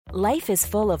Life is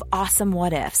full of awesome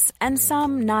what-ifs, and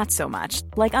some not so much,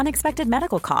 like unexpected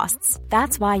medical costs.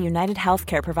 That's why United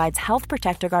Healthcare provides Health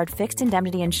Protector Guard fixed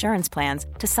indemnity insurance plans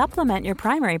to supplement your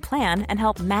primary plan and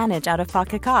help manage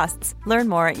out-of-pocket costs. Learn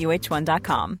more at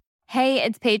uh1.com. Hey,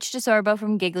 it's Paige DeSorbo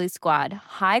from Giggly Squad.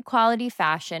 High quality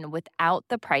fashion without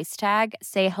the price tag.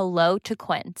 Say hello to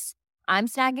Quince. I'm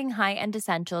snagging high-end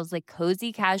essentials like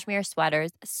cozy cashmere sweaters,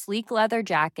 sleek leather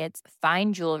jackets,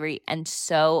 fine jewelry, and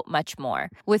so much more.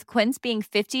 With Quince being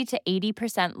 50 to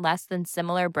 80% less than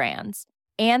similar brands.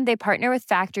 And they partner with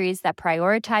factories that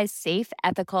prioritize safe,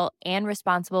 ethical, and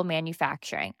responsible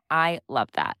manufacturing. I love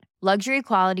that. Luxury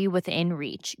quality within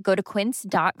reach. Go to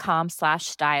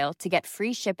quince.com/style to get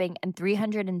free shipping and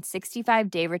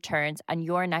 365-day returns on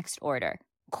your next order.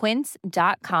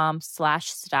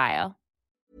 Quince.com/style.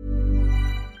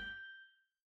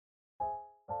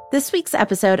 This week's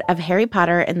episode of Harry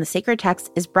Potter and the Sacred Text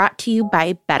is brought to you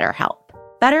by BetterHelp.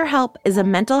 BetterHelp is a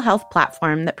mental health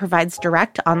platform that provides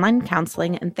direct online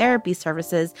counseling and therapy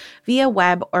services via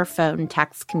web or phone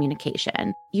text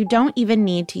communication. You don't even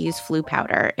need to use flu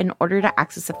powder in order to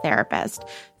access a therapist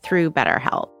through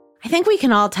BetterHelp. I think we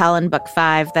can all tell in Book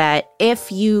 5 that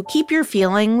if you keep your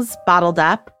feelings bottled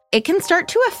up, it can start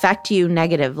to affect you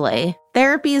negatively.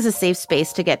 Therapy is a safe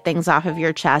space to get things off of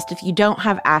your chest if you don't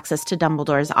have access to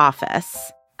Dumbledore's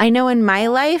office. I know in my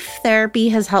life, therapy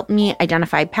has helped me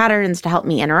identify patterns to help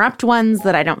me interrupt ones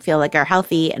that I don't feel like are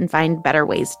healthy and find better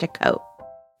ways to cope.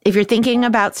 If you're thinking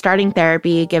about starting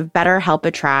therapy, give BetterHelp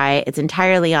a try. It's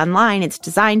entirely online. It's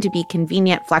designed to be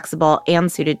convenient, flexible, and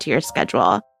suited to your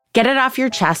schedule. Get it off your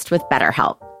chest with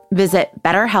BetterHelp. Visit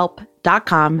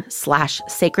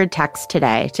BetterHelp.com/sacredtext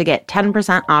today to get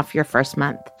 10% off your first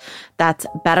month. That's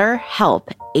BetterHelp,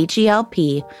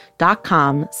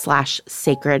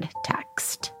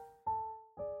 HELP.com/sacredtext.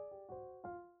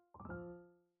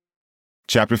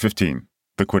 Chapter 15,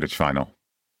 The Quidditch Final.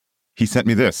 "He sent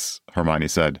me this," Hermione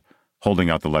said, holding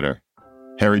out the letter.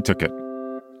 Harry took it.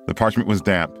 The parchment was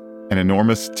damp, and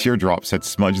enormous teardrops had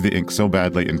smudged the ink so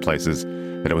badly in places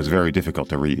that it was very difficult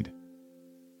to read.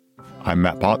 I'm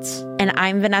Matt Potts. And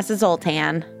I'm Vanessa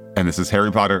Zoltan. And this is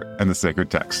Harry Potter and the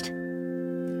Sacred Text.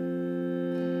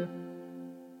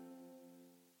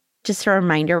 Just a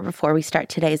reminder before we start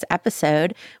today's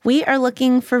episode, we are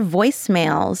looking for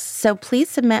voicemails. So please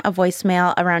submit a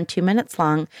voicemail around 2 minutes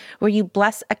long where you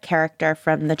bless a character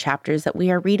from the chapters that we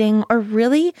are reading, or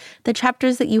really the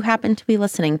chapters that you happen to be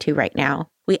listening to right now.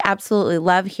 We absolutely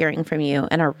love hearing from you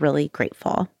and are really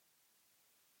grateful.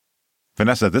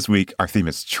 Vanessa, this week our theme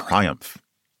is triumph.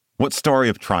 What story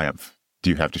of triumph do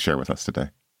you have to share with us today?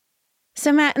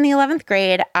 So Matt, in the 11th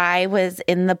grade, I was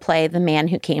in the play The Man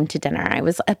Who Came to Dinner. I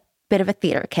was a bit of a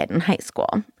theater kid in high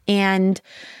school. And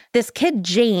this kid,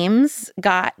 James,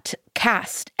 got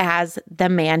cast as the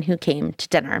man who came to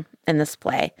dinner in this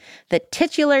play, the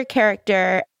titular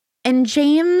character. And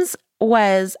James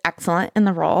was excellent in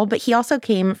the role, but he also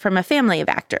came from a family of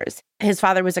actors. His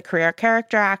father was a career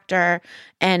character actor,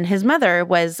 and his mother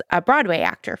was a Broadway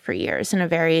actor for years and a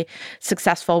very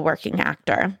successful working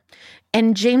actor.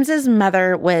 And James's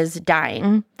mother was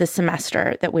dying the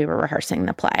semester that we were rehearsing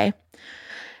the play.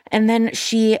 And then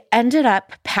she ended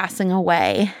up passing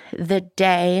away the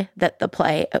day that the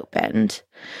play opened.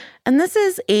 And this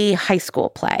is a high school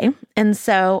play. And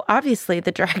so obviously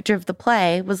the director of the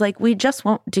play was like, we just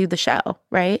won't do the show,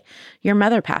 right? Your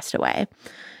mother passed away.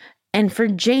 And for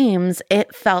James,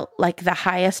 it felt like the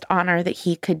highest honor that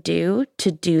he could do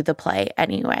to do the play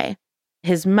anyway.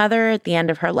 His mother at the end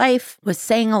of her life was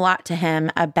saying a lot to him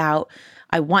about,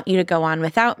 I want you to go on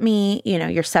without me. You know,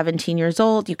 you're 17 years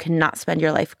old. You cannot spend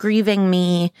your life grieving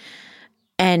me.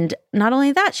 And not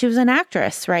only that, she was an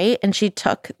actress, right? And she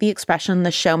took the expression,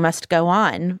 the show must go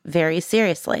on, very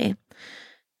seriously.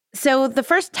 So the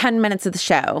first 10 minutes of the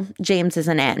show, James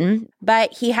isn't in,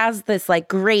 but he has this like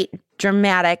great,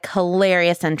 dramatic,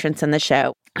 hilarious entrance in the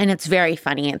show. And it's very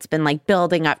funny. It's been like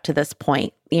building up to this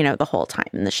point, you know, the whole time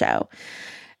in the show.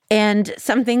 And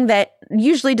something that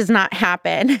usually does not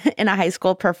happen in a high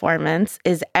school performance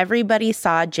is everybody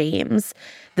saw James,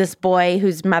 this boy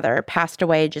whose mother passed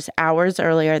away just hours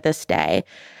earlier this day,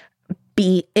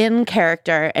 be in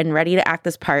character and ready to act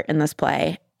this part in this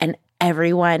play. And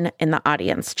everyone in the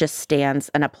audience just stands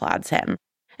and applauds him.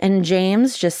 And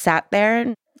James just sat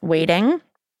there waiting.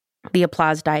 The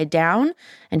applause died down,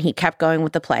 and he kept going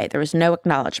with the play. There was no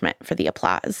acknowledgement for the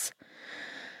applause.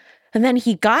 And then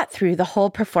he got through the whole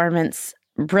performance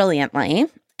brilliantly.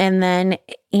 And then,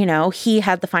 you know, he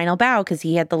had the final bow because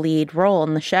he had the lead role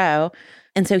in the show.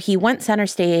 And so he went center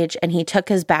stage and he took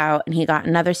his bow and he got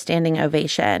another standing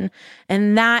ovation.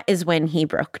 And that is when he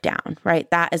broke down, right?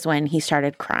 That is when he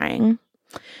started crying.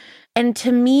 And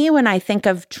to me, when I think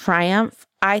of triumph,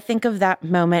 I think of that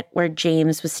moment where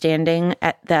James was standing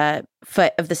at the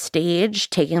foot of the stage,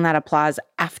 taking that applause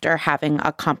after having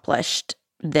accomplished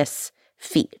this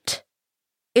feat.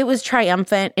 It was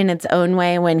triumphant in its own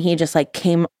way when he just like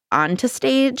came onto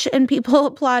stage and people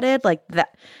applauded. Like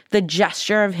the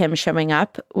gesture of him showing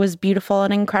up was beautiful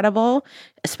and incredible,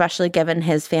 especially given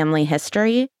his family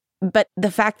history. But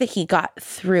the fact that he got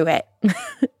through it,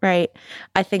 right,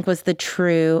 I think was the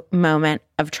true moment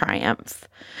of triumph.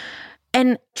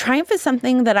 And triumph is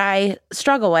something that I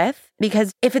struggle with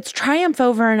because if it's triumph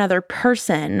over another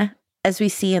person, as we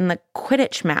see in the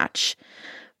Quidditch match,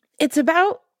 it's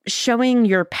about showing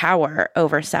your power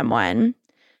over someone.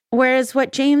 Whereas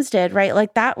what James did, right,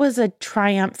 like that was a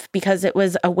triumph because it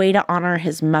was a way to honor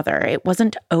his mother. It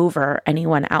wasn't over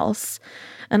anyone else.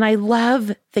 And I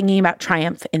love thinking about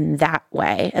triumph in that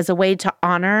way, as a way to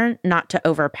honor, not to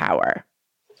overpower.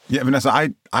 Yeah,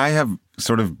 Vanessa, I have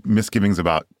sort of misgivings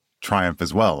about triumph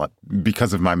as well,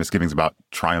 because of my misgivings about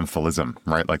triumphalism,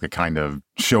 right? Like the kind of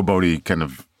showboaty kind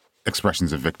of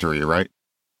expressions of victory, right?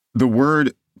 The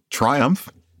word triumph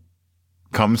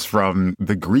comes from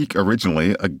the Greek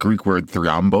originally, a Greek word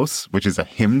thriambos, which is a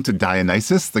hymn to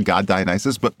Dionysus, the god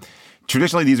Dionysus. But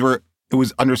traditionally, it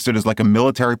was understood as like a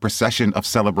military procession of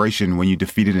celebration when you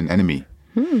defeated an enemy,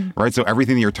 right? So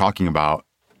everything that you're talking about,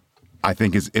 I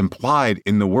think, is implied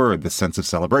in the word, the sense of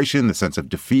celebration, the sense of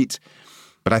defeat.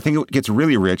 But I think it gets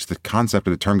really rich, the concept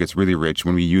of the term gets really rich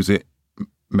when we use it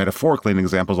metaphorically in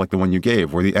examples like the one you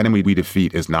gave, where the enemy we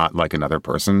defeat is not like another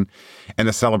person, and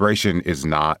the celebration is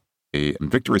not a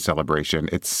victory celebration.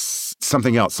 It's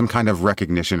something else, some kind of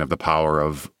recognition of the power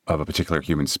of a particular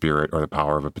human spirit or the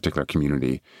power of a particular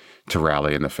community to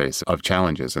rally in the face of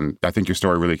challenges. And I think your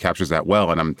story really captures that well.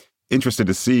 And I'm interested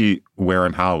to see where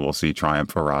and how we'll see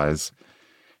triumph arise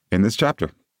in this chapter.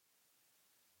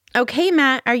 Okay,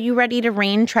 Matt, are you ready to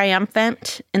reign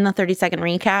triumphant in the 30-second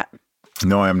recap?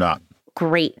 No, I am not.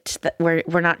 Great. We're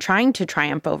not trying to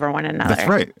triumph over one another. That's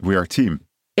right. We are a team.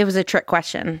 It was a trick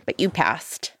question, but you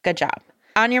passed. Good job.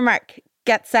 On your mark,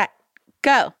 get set,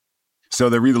 go. So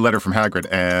they read the letter from Hagrid,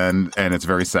 and it's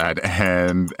very sad,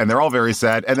 and they're all very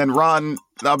sad. And then Ron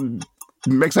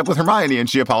makes up with Hermione, and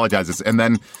she apologizes. And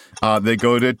then they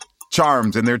go to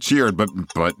Charms, and they're cheered, but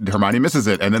Hermione misses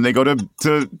it. And then they go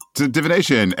to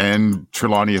Divination, and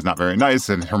Trelawney is not very nice,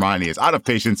 and Hermione is out of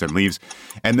patience and leaves.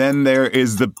 And then there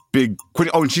is the big Quidditch.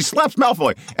 Oh, and she slaps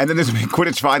Malfoy. And then there's a big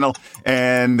Quidditch final,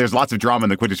 and there's lots of drama in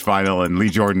the Quidditch final, and Lee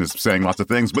Jordan is saying lots of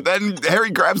things. But then Harry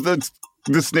grabs the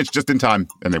snitch just in time,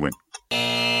 and they win.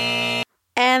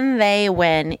 And they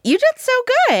win. You did so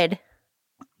good.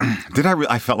 Did I?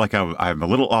 I felt like I'm a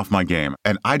little off my game,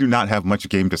 and I do not have much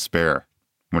game to spare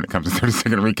when it comes to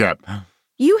 30-second recap.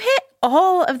 You hit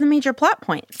all of the major plot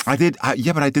points. I did.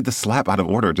 But I did the slap out of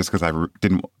order just because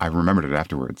I remembered it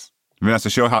afterwards. Vanessa,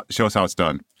 show us how it's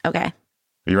done. Okay. Are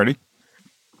you ready?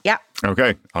 Yeah.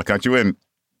 Okay. I'll count you in.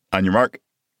 On your mark,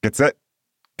 get set,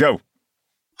 go.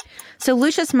 So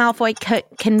Lucius Malfoy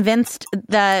convinced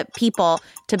the people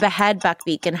to behead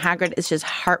Buckbeak, and Hagrid is just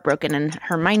heartbroken, and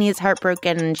Hermione is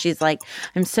heartbroken, and she's like,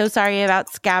 I'm so sorry about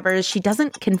Scabbers. She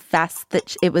doesn't confess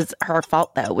that it was her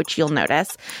fault, though, which you'll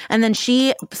notice. And then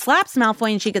she slaps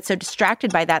Malfoy, and she gets so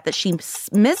distracted by that she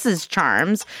misses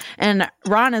Charms, and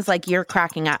Ron is like, you're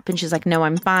cracking up, and she's like, no,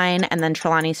 I'm fine. And then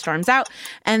Trelawney storms out,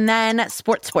 and then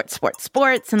sports,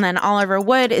 and then Oliver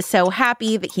Wood is so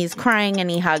happy that he's crying,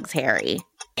 and he hugs Harry.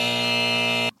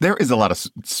 There is a lot of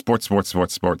sports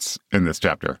in this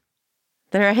chapter.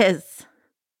 There is.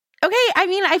 Okay, I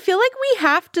mean, I feel like we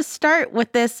have to start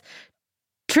with this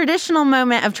traditional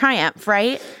moment of triumph,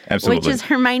 right? Absolutely. Which is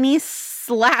Hermione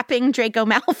slapping Draco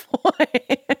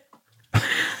Malfoy.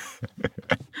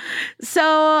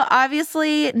 So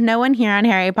obviously no one here on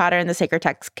Harry Potter and the Sacred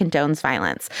Text condones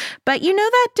violence. But you know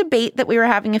that debate that we were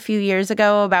having a few years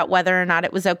ago about whether or not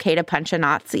it was okay to punch a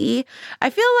Nazi?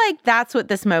 I feel like that's what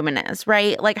this moment is,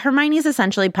 right? Like Hermione's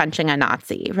essentially punching a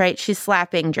Nazi, right? She's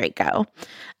slapping Draco.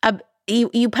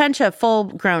 You punch a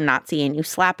full-grown Nazi and you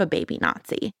slap a baby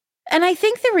Nazi. And I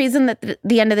think the reason that at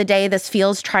the end of the day this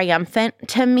feels triumphant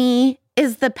to me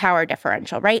is the power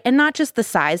differential, right? And not just the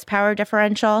size power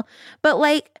differential, but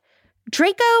like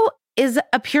Draco is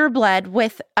a pureblood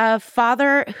with a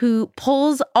father who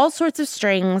pulls all sorts of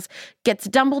strings, gets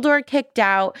Dumbledore kicked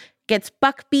out, gets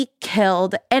Buckbeak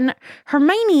killed, and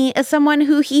Hermione is someone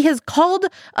who he has called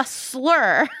a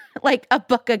slur like a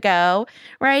book ago,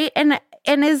 right? And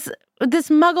is this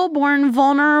muggle-born,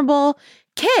 vulnerable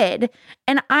kid.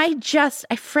 And I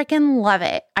freaking love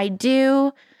it. I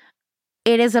do.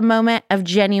 It is a moment of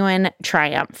genuine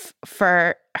triumph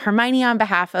for Hermione on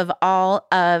behalf of all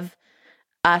of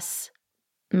us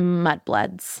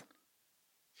mudbloods.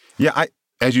 Yeah,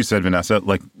 as you said, Vanessa,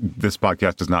 like this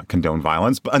podcast does not condone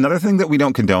violence. But another thing that we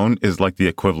don't condone is like the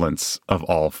equivalence of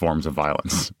all forms of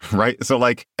violence, right? So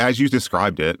like, as you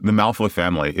described it, the Malfoy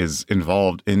family is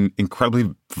involved in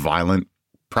incredibly violent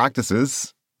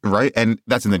practices, right? And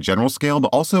that's in the general scale, but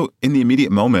also in the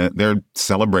immediate moment, they're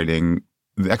celebrating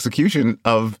the execution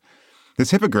of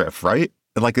this hippogriff, right?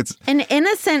 Like it's an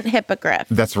innocent hippogriff.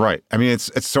 That's right. I mean,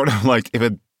 it's sort of like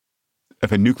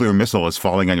if a nuclear missile is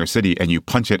falling on your city and you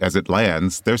punch it as it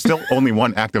lands, there's still only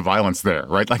one act of violence there,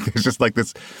 right? Like it's just like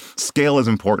this scale is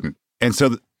important. And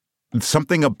so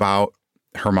something about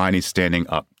Hermione standing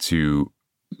up to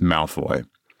Malfoy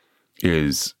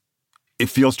it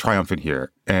feels triumphant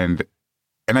here. And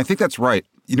I think that's right.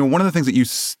 You know, one of the things that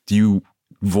you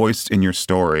voiced in your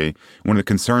story, one of the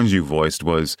concerns you voiced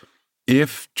was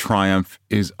if triumph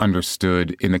is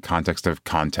understood in the context of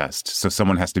contest, so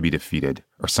someone has to be defeated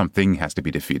or something has to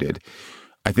be defeated,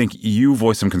 I think you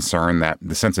voiced some concern that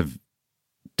the sense of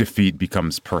defeat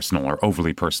becomes personal or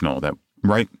overly personal,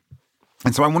 right?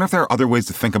 And so I wonder if there are other ways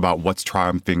to think about what's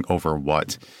triumphing over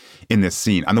what in this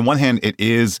scene. On the one hand, it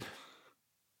is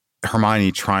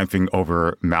Hermione triumphing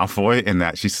over Malfoy in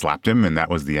that she slapped him and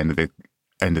that was the end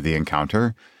of the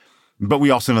encounter. But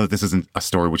we also know that this isn't a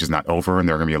story which is not over, and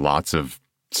there are going to be lots of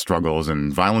struggles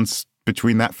and violence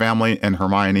between that family and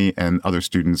Hermione and other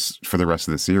students for the rest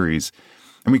of the series.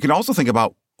 And we can also think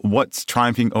about what's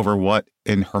triumphing over what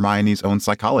in Hermione's own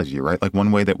psychology, right? Like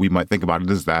one way that we might think about it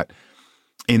is that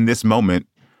in this moment,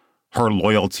 her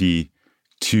loyalty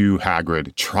to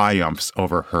Hagrid triumphs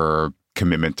over her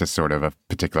commitment to sort of a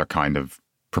particular kind of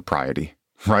propriety.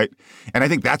 Right. And I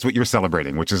think that's what you're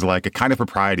celebrating, which is like a kind of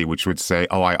propriety which would say,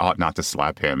 oh, I ought not to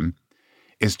slap him,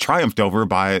 is triumphed over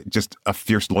by just a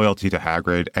fierce loyalty to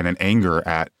Hagrid and an anger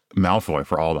at Malfoy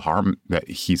for all the harm that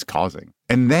he's causing.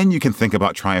 And then you can think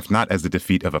about triumph not as the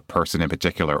defeat of a person in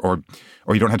particular, or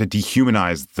you don't have to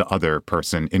dehumanize the other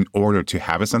person in order to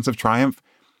have a sense of triumph.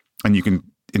 And you can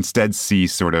instead see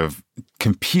sort of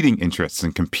competing interests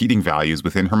and competing values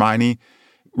within Hermione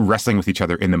wrestling with each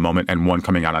other in the moment and one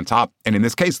coming out on top. And in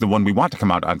this case, the one we want to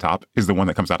come out on top is the one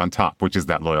that comes out on top, which is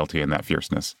that loyalty and that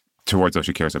fierceness towards what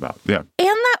she cares about. Yeah. And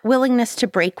that willingness to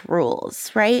break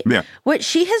rules, right? Yeah. What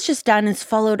she has just done is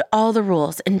followed all the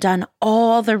rules and done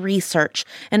all the research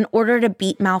in order to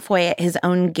beat Malfoy at his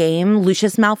own game,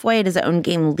 Lucius Malfoy at his own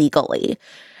game legally.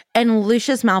 And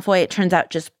Lucius Malfoy, it turns out,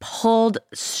 just pulled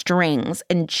strings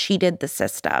and cheated the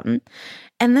system.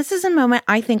 And this is a moment,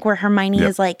 I think, where Hermione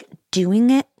is like, doing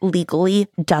it legally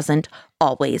doesn't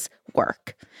always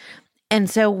work. And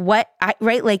so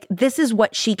like, this is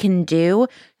what she can do.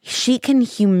 She can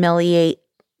humiliate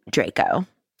Draco.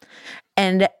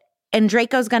 And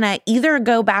Draco's going to either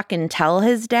go back and tell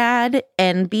his dad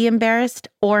and be embarrassed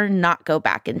or not go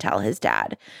back and tell his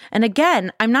dad. And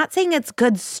again, I'm not saying it's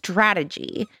good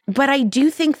strategy, but I do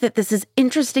think that this is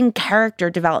interesting character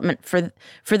development for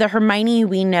the Hermione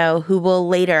we know who will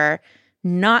later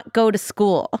not go to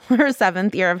school for her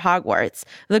 7th year of Hogwarts.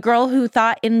 The girl who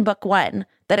thought in book 1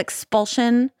 that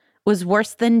expulsion was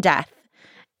worse than death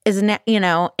is,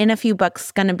 in a few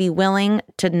books going to be willing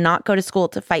to not go to school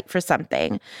to fight for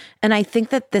something. And I think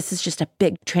that this is just a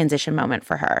big transition moment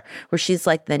for her, where she's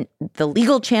like, the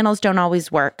legal channels don't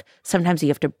always work. Sometimes you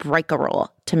have to break a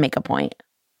rule to make a point.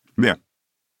 Yeah.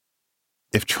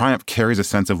 If triumph carries a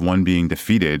sense of one being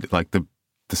defeated, like the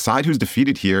side who's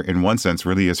defeated here in one sense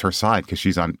really is her side, because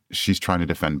she's trying to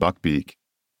defend Buckbeak.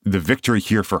 The victory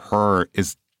here for her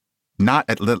is not,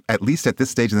 at least at this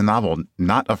stage in the novel,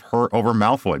 not of her over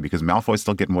Malfoy, because Malfoy's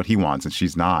still getting what he wants and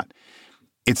she's not.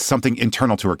 It's something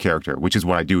internal to her character, which is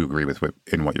what I do agree with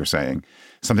in what you're saying.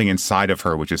 Something inside of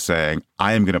her which is saying,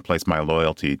 I am going to place my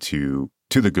loyalty to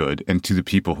the good and to the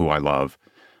people who I love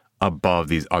above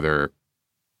these other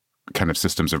kind of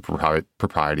systems of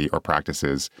propriety or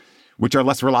practices, which are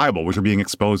less reliable, which are being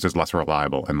exposed as less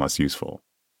reliable and less useful.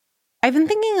 I've been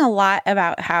thinking a lot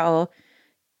about how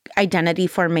identity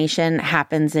formation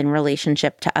happens in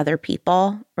relationship to other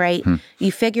people, right?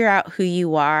 You figure out who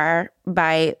you are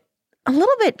by a little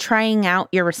bit trying out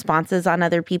your responses on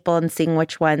other people and seeing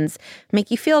which ones make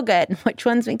you feel good and which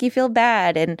ones make you feel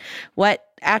bad and what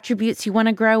attributes you want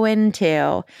to grow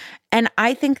into. And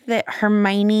I think that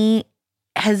Hermione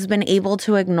has been able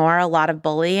to ignore a lot of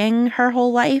bullying her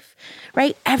whole life,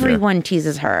 right? Everyone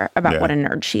teases her about what a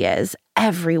nerd she is.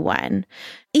 Everyone.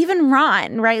 Even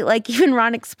Ron, right? Like even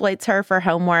Ron exploits her for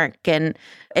homework and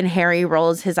Harry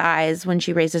rolls his eyes when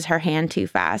she raises her hand too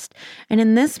fast. And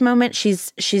in this moment,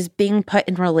 she's being put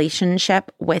in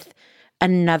relationship with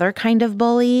another kind of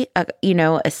bully,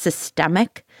 a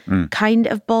systemic kind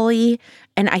of bully.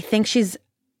 And I think she's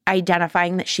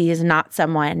identifying that she is not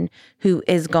someone who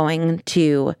is going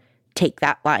to take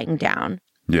that lying down.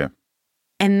 Yeah.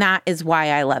 And that is why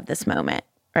I love this moment,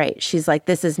 right? She's like,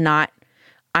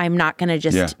 I'm not going to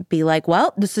just be like,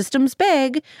 well, the system's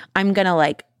big. I'm going to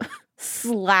like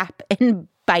slap and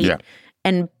bite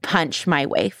and punch my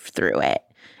way through it.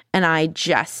 And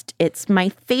it's my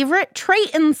favorite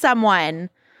trait in someone.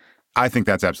 I think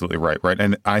that's absolutely right.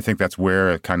 And I think that's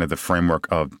where kind of the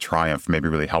framework of triumph maybe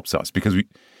really helps us, because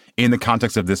in the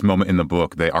context of this moment in the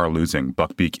book, they are losing.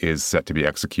 Buckbeak is set to be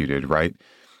executed, right?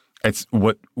 It's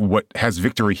what has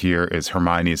victory here is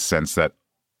Hermione's sense that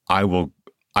I will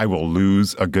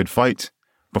lose a good fight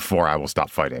before I will stop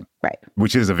fighting. Right.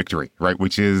 Which is a victory, right?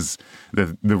 Which is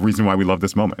the reason why we love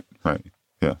this moment, right?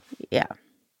 Yeah. Yeah.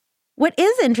 What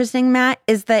is interesting, Matt,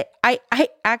 is that I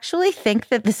actually think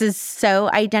that this is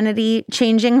so identity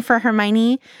changing for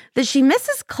Hermione that she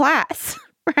misses class,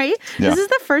 right? Yeah. This is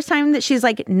the first time that she's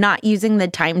like not using the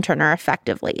time turner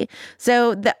effectively.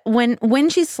 So when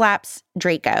she slaps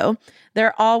Draco,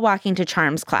 they're all walking to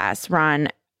Charms class. Ron,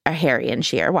 Harry, and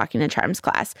she are walking to Charms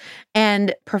class.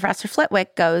 And Professor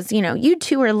Flitwick goes, you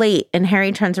two are late. And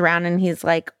Harry turns around and he's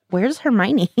like, where's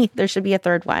Hermione? There should be a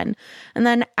third one. And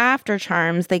then after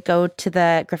Charms, they go to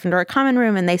the Gryffindor common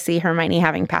room and they see Hermione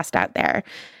having passed out there.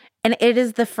 And it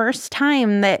is the first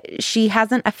time that she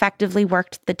hasn't effectively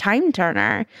worked the time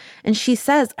turner. And she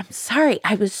says, I'm sorry,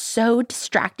 I was so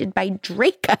distracted by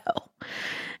Draco.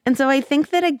 And so I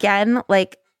think that, again,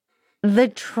 like the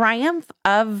triumph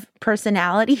of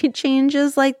personality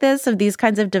changes like this, of these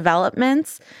kinds of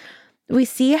developments, we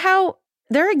see how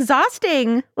they're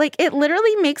exhausting. Like it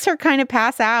literally makes her kind of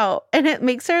pass out and it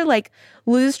makes her like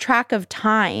lose track of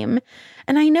time.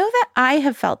 And I know that I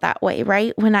have felt that way,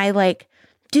 right? When I like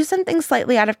do something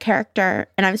slightly out of character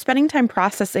and I'm spending time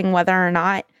processing whether or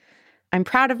not I'm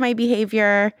proud of my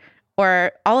behavior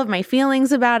or all of my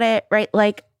feelings about it, right?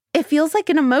 Like it feels like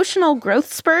an emotional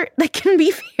growth spurt that can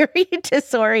be very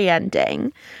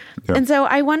disorienting. Yeah. And so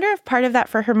I wonder if part of that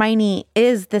for Hermione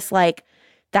is this like,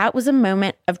 that was a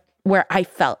moment of where I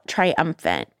felt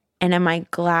triumphant and am I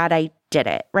glad I did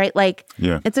it, right? Like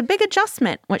it's a big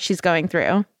adjustment what she's going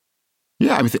through.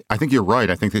 Yeah, I mean, I think you're right.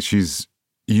 I think that you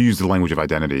use the language of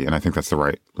identity, and I think that's the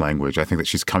right language. I think that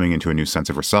she's coming into a new sense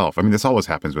of herself. I mean, this always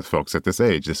happens with folks at this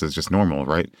age. This is just normal,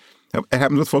 right? It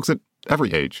happens with folks at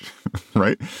every age,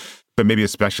 right? But maybe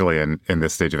especially in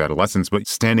this stage of adolescence. But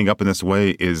standing up in this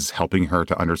way is helping her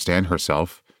to understand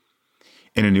herself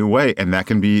in a new way. And that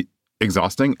can be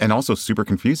exhausting and also super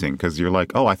confusing because you're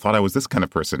like, oh, I thought I was this kind of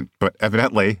person, but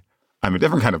evidently I'm a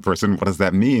different kind of person. What does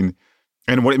that mean?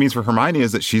 And what it means for Hermione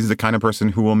is that she's the kind of person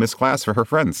who will miss class for her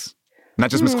friends. Not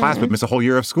just miss class, but miss a whole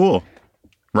year of school,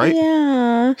 right?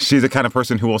 Yeah. She's the kind of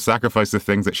person who will sacrifice the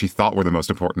things that she thought were the most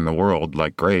important in the world,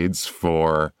 like grades,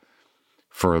 for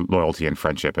loyalty and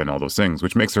friendship and all those things,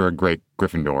 which makes her a great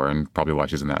Gryffindor and probably why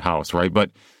she's in that house, right? But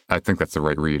I think that's the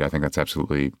right read. I think that's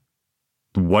absolutely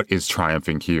what is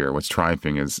triumphing here. What's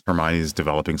triumphing is Hermione's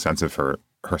developing sense of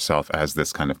herself as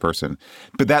this kind of person.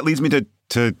 But that leads me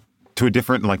to a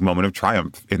different like moment of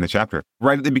triumph in the chapter.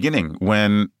 Right at the beginning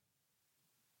when,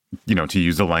 to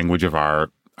use the language of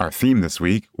our theme this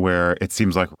week, where it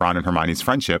seems like Ron and Hermione's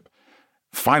friendship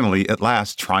finally at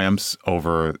last triumphs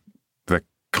over the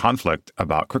conflict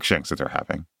about Crookshanks that they're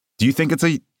having. Do you think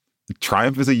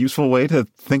triumph is a useful way to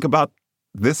think about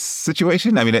this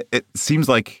situation? I mean, it seems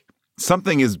like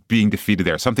something is being defeated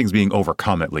there. Something's being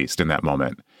overcome, at least in that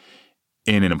moment,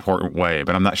 in an important way.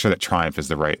 But I'm not sure that triumph is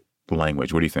the right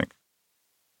language. What do you think?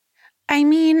 I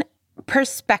mean,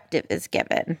 perspective is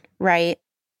given, right?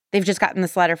 They've just gotten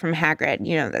this letter from Hagrid,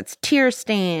 that's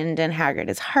tear-stained, and Hagrid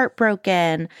is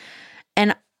heartbroken.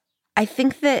 And I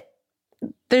think that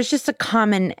there's just a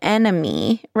common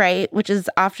enemy, right? Which is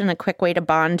often a quick way to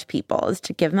bond people, is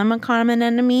to give them a common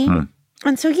enemy.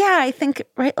 And so, yeah, I think,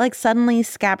 right, like suddenly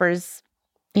Scabbers,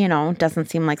 doesn't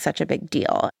seem like such a big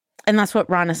deal. And that's what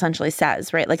Ron essentially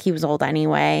says, right? Like he was old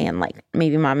anyway, and like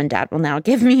maybe mom and dad will now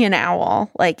give me an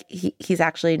owl. Like he's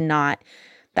actually not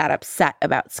that upset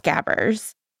about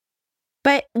Scabbers.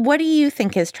 But what do you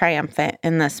think is triumphant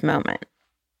in this moment?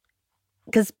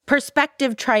 Because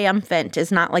perspective triumphant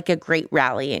is not like a great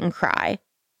rallying cry.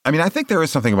 I mean, I think there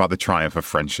is something about the triumph of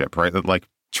friendship, right? That like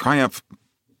triumph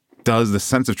the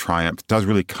sense of triumph does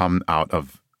really come out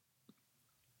of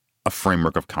a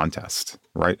framework of contest,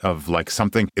 right? Of like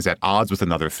something is at odds with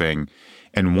another thing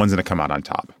and one's going to come out on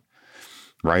top,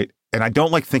 right? And I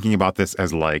don't like thinking about this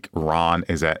as like Ron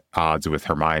is at odds with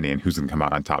Hermione and who's going to come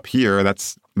out on top here.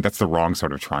 That's the wrong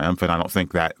sort of triumph. And I don't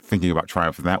think that thinking about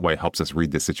triumph in that way helps us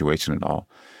read this situation at all.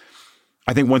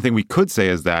 I think one thing we could say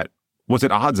is that what's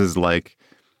at odds is like,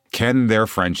 can their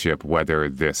friendship weather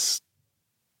this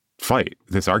fight,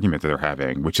 this argument that they're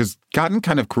having, which has gotten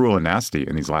kind of cruel and nasty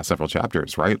in these last several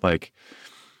chapters, right? Like,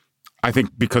 I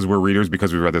think because we're readers,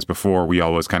 because we read this before, we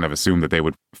always kind of assume that they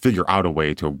would figure out a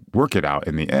way to work it out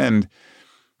in the end.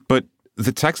 But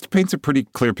the text paints a pretty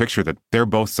clear picture that they're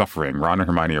both suffering. Ron and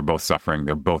Hermione are both suffering.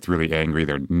 They're both really angry.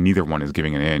 Neither one is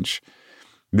giving an inch.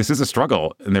 This is a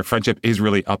struggle, and their friendship is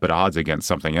really up at odds against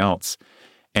something else.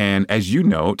 And as you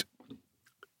note,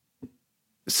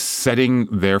 setting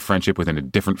their friendship within a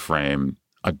different frame,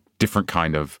 a different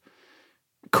kind of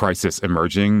crisis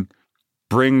emerging,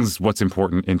 brings what's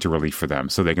important into relief for them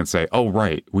so they can say, oh,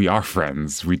 right, we are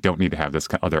friends. We don't need to have this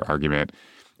other argument.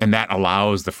 And that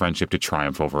allows the friendship to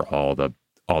triumph over all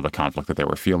the conflict that they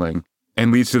were feeling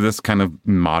and leads to this kind of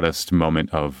modest moment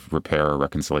of repair or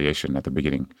reconciliation at the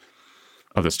beginning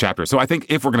of this chapter. So I think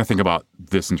if we're going to think about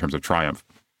this in terms of triumph,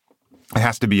 it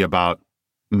has to be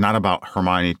not about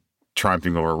Hermione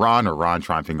triumphing over Ron or Ron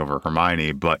triumphing over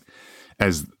Hermione, but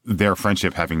as their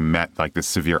friendship having met like this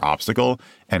severe obstacle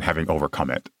and having overcome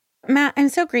it. Matt, I'm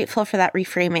so grateful for that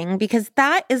reframing because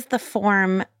that is the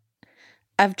form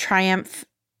of triumph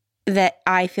that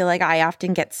I feel like I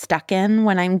often get stuck in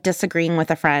when I'm disagreeing with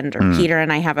a friend or Peter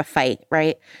and I have a fight,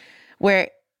 right? Where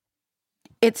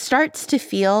it starts to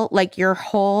feel like your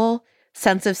whole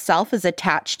sense of self is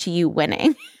attached to you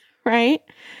winning, right?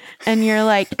 And you're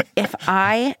like, if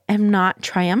I am not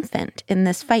triumphant in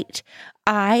this fight,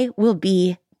 I will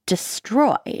be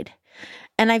destroyed.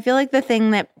 And I feel like the thing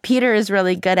that Peter is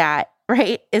really good at,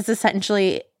 right, is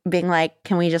essentially being like,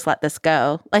 can we just let this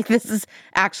go? Like, this is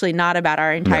actually not about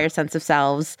our entire sense of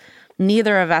selves.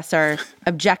 Neither of us are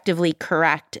objectively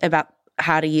correct about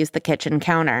how to use the kitchen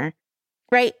counter,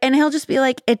 right? And he'll just be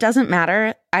like, it doesn't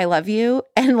matter. I love you.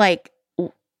 And like,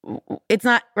 it's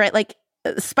not, right? Like,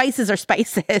 spices are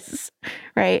spices,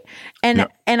 right? And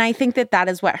I think that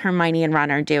is what Hermione and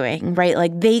Ron are doing, right?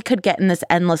 Like they could get in this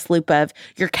endless loop of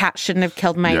your cat shouldn't have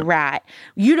killed my rat.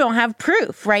 You don't have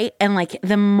proof, right? And like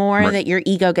the more that your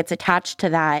ego gets attached to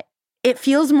that, it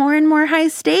feels more and more high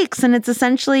stakes. And it's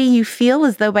essentially you feel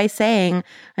as though by saying,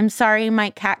 I'm sorry, my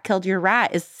cat killed your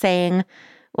rat is saying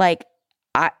like,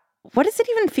 what does it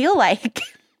even feel like?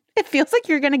 It feels like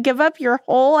you're going to give up your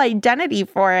whole identity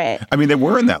for it. I mean, they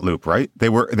were in that loop, right? They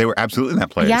were absolutely in that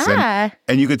place. Yeah.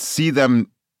 And you could see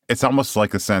them. It's almost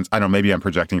like a sense, I don't know, maybe I'm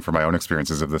projecting from my own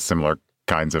experiences of the similar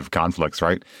kinds of conflicts,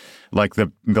 right? Like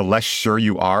the less sure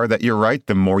you are that you're right,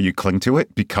 the more you cling to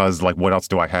it because like, what else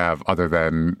do I have other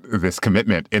than this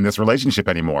commitment in this relationship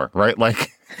anymore, right?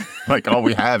 Like all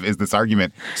we have is this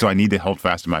argument. So I need to hold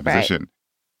fast to my position.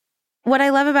 What I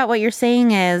love about what you're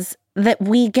saying is that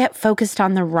we get focused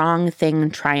on the wrong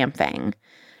thing triumphing,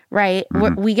 right?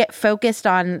 We get focused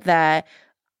on the,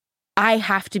 I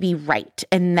have to be right,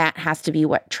 and that has to be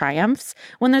what triumphs,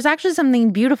 when there's actually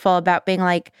something beautiful about being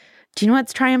like, do you know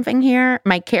what's triumphing here?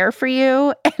 My care for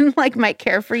you. And like my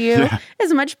care for you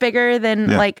is much bigger than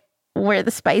like where the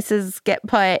spices get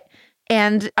put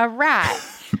and a rat,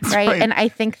 right? And I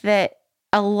think that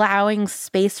allowing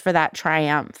space for that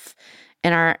triumph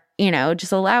and our,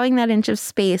 just allowing that inch of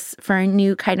space for a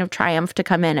new kind of triumph to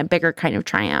come in, a bigger kind of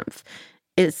triumph,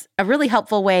 is a really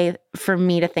helpful way for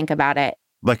me to think about it.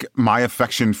 Like my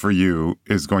affection for you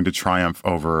is going to triumph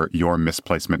over your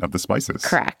misplacement of the spices.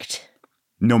 Correct.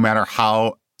 No matter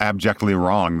how abjectly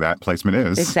wrong that placement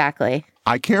is. Exactly.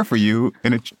 I care for you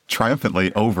in it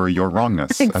triumphantly over your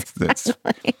wrongness. Exactly. That's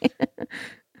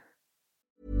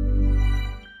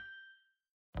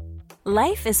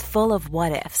Life is full of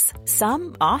what-ifs.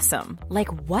 Some awesome,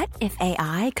 like what if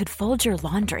AI could fold your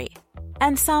laundry?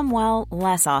 And some, well,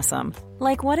 less awesome,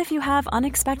 like what if you have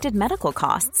unexpected medical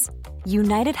costs?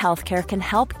 United Healthcare can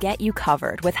help get you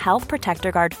covered with Health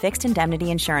Protector Guard fixed indemnity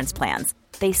insurance plans.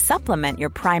 They supplement your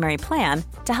primary plan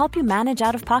to help you manage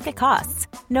out-of-pocket costs.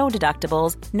 No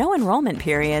deductibles, no enrollment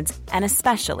periods, and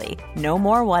especially no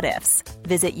more what-ifs.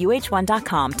 Visit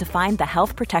UH1.com to find the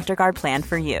Health Protector Guard plan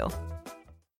for you.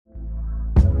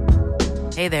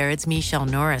 Hey there, it's Michelle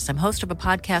Norris. I'm host of a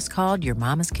podcast called Your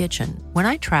Mama's Kitchen. When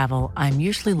I travel, I'm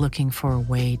usually looking for a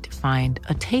way to find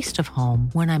a taste of home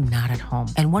when I'm not at home.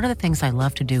 And one of the things I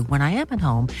love to do when I am at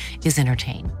home is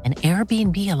entertain. And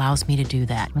Airbnb allows me to do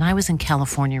that. When I was in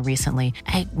California recently,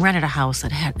 I rented a house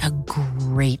that had a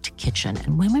great kitchen.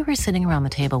 And when we were sitting around the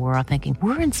table, we were all thinking,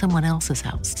 we're in someone else's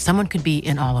house. Someone could be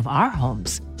in all of our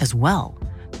homes as well.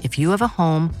 If you have a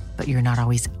home, but you're not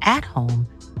always at home,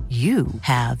 you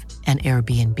have an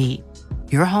Airbnb.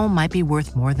 Your home might be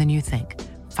worth more than you think.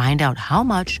 Find out how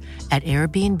much at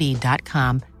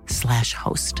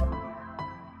airbnb.com/host.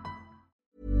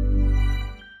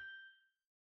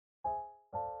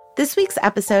 This week's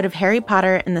episode of Harry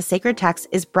Potter and the Sacred Text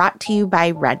is brought to you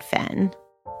by Redfin.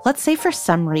 Let's say for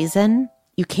some reason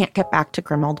you can't get back to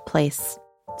Grimmauld Place,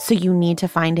 so you need to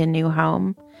find a new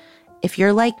home. If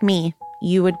you're like me,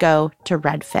 you would go to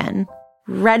Redfin.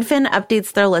 Redfin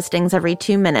updates their listings every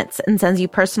 2 minutes and sends you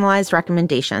personalized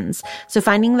recommendations, so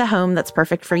finding the home that's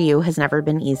perfect for you has never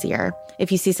been easier.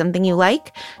 If you see something you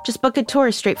like, just book a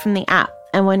tour straight from the app.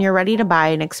 And when you're ready to buy,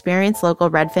 an experienced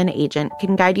local Redfin agent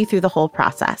can guide you through the whole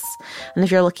process. And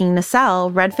if you're looking to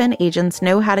sell, Redfin agents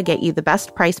know how to get you the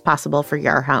best price possible for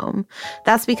your home.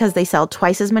 That's because they sell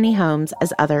twice as many homes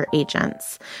as other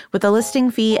agents. With a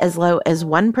listing fee as low as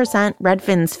 1%,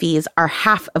 Redfin's fees are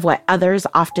half of what others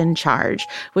often charge,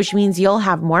 which means you'll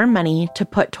have more money to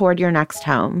put toward your next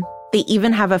home. They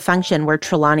even have a function where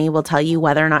Trelawney will tell you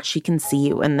whether or not she can see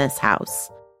you in this house.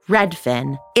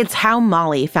 Redfin. It's how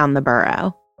Molly found the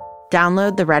burrow.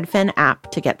 Download the Redfin app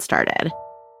to get started.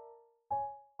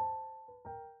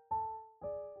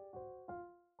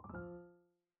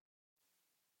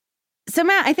 So,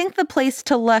 Matt, I think the place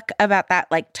to look about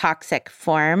that toxic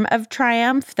form of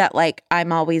triumph that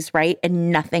I'm always right and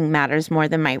nothing matters more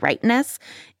than my rightness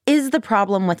is the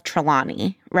problem with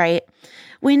Trelawney, right?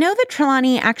 We know that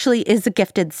Trelawney actually is a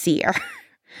gifted seer,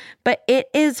 but it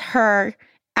is her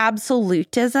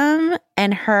absolutism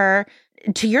and her,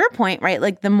 to your point,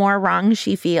 right? The more wrong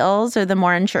she feels or the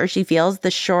more unsure she feels,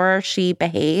 the surer she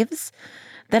behaves,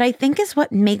 that I think is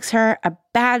what makes her a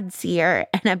bad seer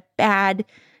and a bad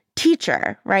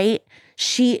teacher, right?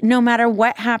 She, no matter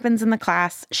what happens in the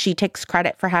class, she takes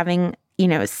credit for having,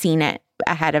 seen it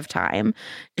ahead of time.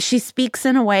 She speaks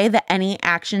in a way that any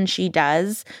action she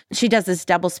does this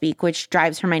double speak, which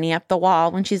drives Hermione up the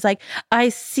wall when she's like, I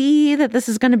see that this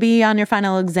is going to be on your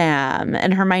final exam.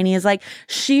 And Hermione is like,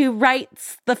 she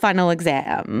writes the final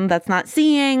exam. That's not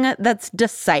seeing, that's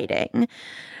deciding.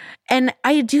 And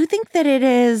I do think that it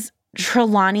is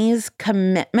Trelawney's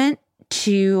commitment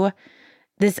to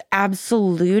this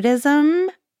absolutism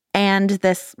and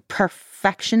this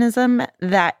perfectionism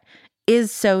that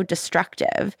is so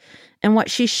destructive. And what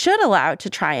she should allow to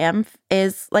triumph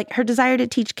is her desire to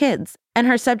teach kids and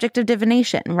her subject of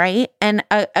divination, right? And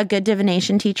a good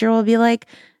divination teacher will be like,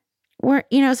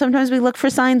 sometimes we look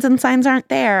for signs and signs aren't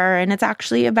there. And it's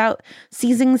actually about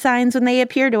seizing signs when they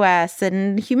appear to us.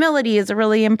 And humility is a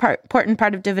really important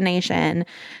part of divination.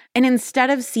 And instead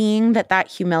of seeing that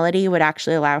humility would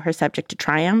actually allow her subject to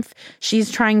triumph, she's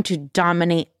trying to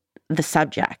dominate the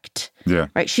subject. Yeah.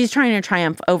 Right? She's trying to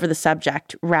triumph over the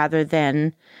subject rather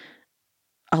than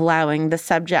allowing the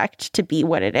subject to be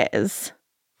what it is.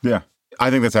 Yeah. I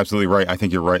think that's absolutely right. I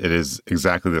think you're right. It is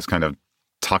exactly this kind of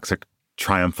toxic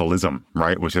triumphalism,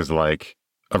 right? Which is like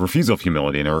a refusal of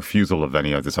humility and a refusal of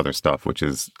any of this other stuff, which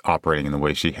is operating in the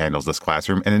way she handles this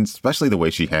classroom, and especially the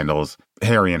way she handles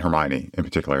Harry and Hermione in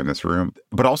particular in this room,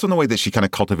 but also in the way that she kind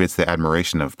of cultivates the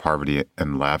admiration of Parvati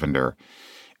and Lavender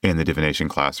in the divination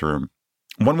classroom.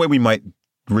 One way we might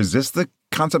resist the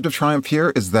concept of triumph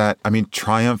here is that,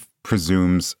 triumph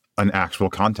presumes an actual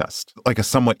contest, like a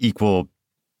somewhat equal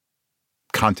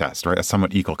contest, right? A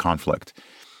somewhat equal conflict.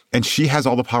 And she has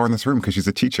all the power in this room because she's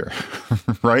a teacher,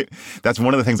 right? That's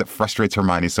one of the things that frustrates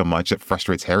Hermione so much, that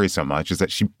frustrates Harry so much, is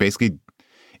that she basically,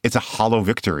 it's a hollow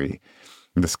victory,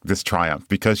 this triumph,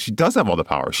 because she does have all the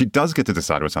power. She does get to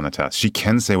decide what's on the test. She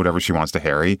can say whatever she wants to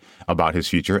Harry about his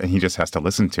future, and he just has to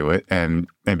listen to it and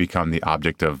become the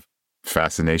object of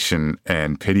fascination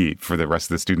and pity for the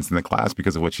rest of the students in the class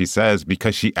because of what she says,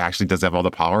 because she actually does have all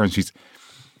the power, and she's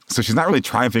not really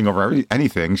triumphing over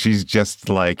anything. She's just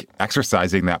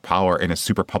exercising that power in a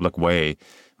super public way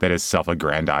that is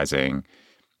self-aggrandizing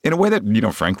in a way that,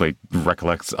 frankly,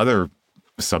 recollects other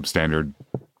substandard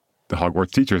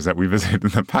Hogwarts teachers that we visited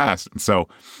in the past. So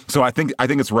I think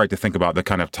it's right to think about the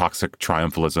kind of toxic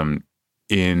triumphalism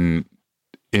in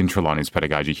Trelawney's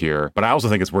pedagogy here. But I also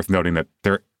think it's worth noting that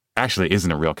there actually isn't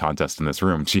a real contest in this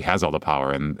room. She has all the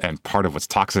power, and part of what's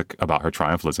toxic about her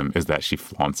triumphalism is that she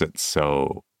flaunts it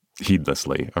so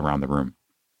heedlessly around the room.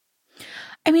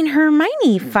 I mean,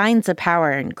 Hermione finds a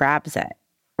power and grabs it,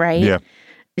 right? Yeah.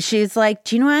 She's like,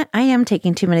 do you know what? I am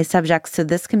taking too many subjects, so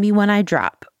this can be one I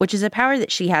drop, which is a power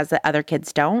that she has that other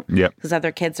kids don't. Yeah. Because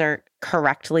other kids are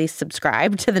correctly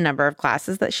subscribed to the number of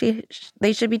classes that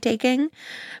they should be taking.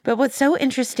 But what's so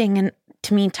interesting and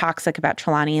to me toxic about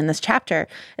Trelawney in this chapter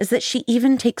is that she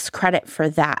even takes credit for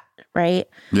that, right?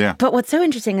 Yeah. But what's so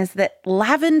interesting is that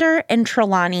Lavender and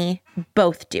Trelawney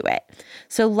both do it.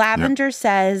 So Lavender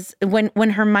says, when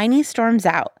Hermione storms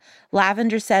out,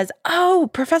 Lavender says, "Oh,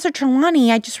 Professor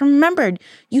Trelawney, I just remembered.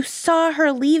 You saw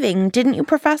her leaving, didn't you,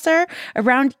 Professor?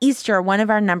 Around Easter, one of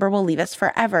our number will leave us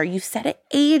forever. You said it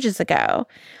ages ago."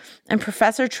 And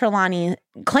Professor Trelawney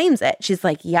claims it. She's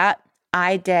like, "Yep,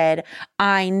 I did.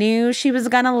 I knew she was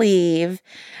going to leave."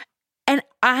 And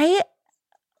I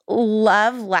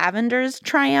love Lavender's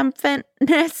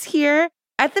triumphantness here.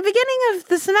 At the beginning of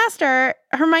the semester,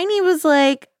 Hermione was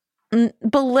like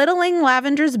belittling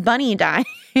Lavender's bunny dying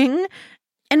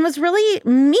and was really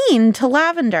mean to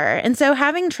Lavender. And so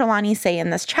having Trelawney say in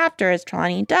this chapter, as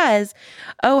Trelawney does,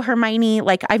 "Oh, Hermione,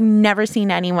 like I've never seen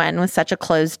anyone with such a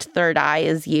closed third eye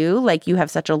as you. Like you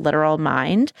have such a literal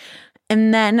mind."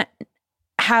 And then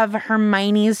have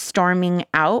Hermione's storming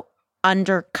out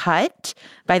undercut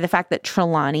by the fact that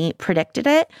Trelawney predicted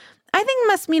it, I think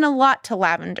must mean a lot to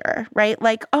Lavender, right?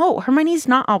 Like, oh, Hermione's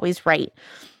not always right.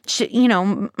 She,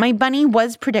 my bunny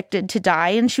was predicted to die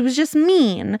and she was just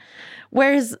mean.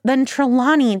 Whereas then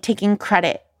Trelawney taking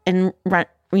credit and,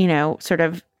 sort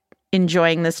of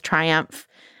enjoying this triumph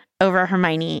over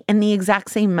Hermione in the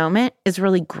exact same moment is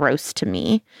really gross to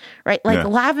me, right? Like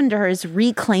Lavender is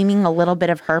reclaiming a little bit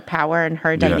of her power and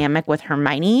her dynamic with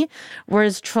Hermione,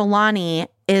 whereas Trelawney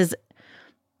is,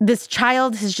 this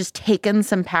child has just taken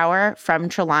some power from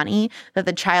Trelawney that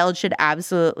the child should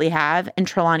absolutely have, and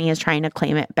Trelawney is trying to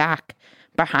claim it back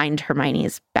behind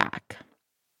Hermione's back.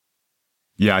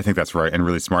 Yeah, I think that's right and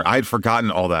really smart. I had forgotten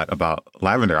all that about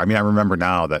Lavender. I mean, I remember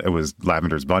now that it was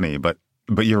Lavender's bunny, but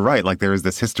you're right. Like there is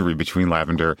this history between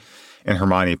Lavender and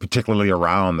Hermione, particularly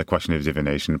around the question of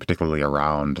divination, particularly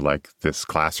around like this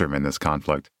classroom and this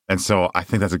conflict. And so I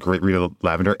think that's a great read of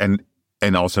Lavender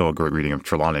and also a great reading of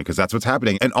Trelawney because that's what's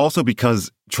happening. And also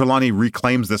because Trelawney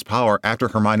reclaims this power after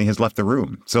Hermione has left the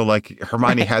room. So like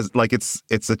Hermione has like it's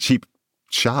a cheap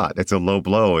shot. It's a low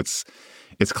blow. It's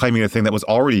claiming a thing that was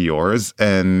already yours.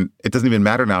 And it doesn't even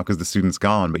matter now because the student's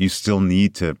gone, but you still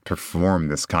need to perform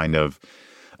this kind of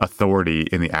authority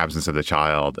in the absence of the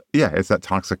child. Yeah, it's that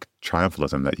toxic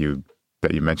triumphalism that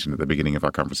you mentioned at the beginning of our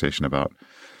conversation about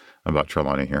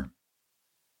Trelawney here.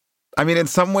 I mean, in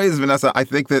some ways, Vanessa, I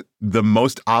think that the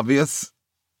most obvious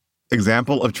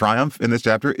example of triumph in this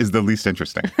chapter is the least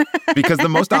interesting. Because the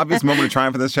most obvious moment of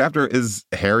triumph in this chapter is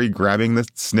Harry grabbing the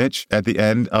snitch at the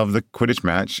end of the Quidditch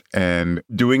match and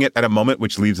doing it at a moment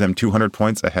which leaves them 200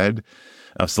 points ahead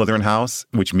of Slytherin House,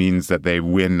 which means that they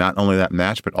win not only that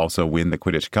match, but also win the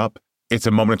Quidditch Cup. It's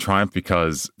a moment of triumph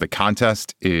because the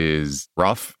contest is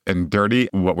rough and dirty.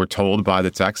 What we're told by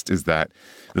the text is that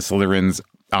the Slytherins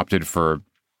opted for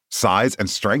size and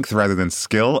strength rather than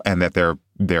skill, and that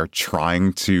they're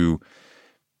trying to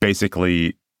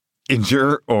basically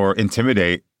injure or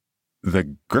intimidate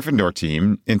the Gryffindor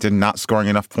team into not scoring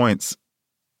enough points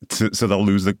so they'll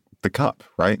lose the cup,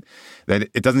 right? That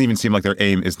it doesn't even seem like their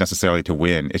aim is necessarily to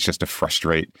win. It's just to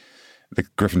frustrate the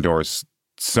Gryffindors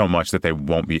so much that they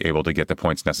won't be able to get the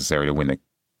points necessary to win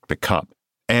the cup.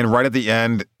 And right at the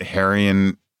end, Harry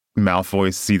and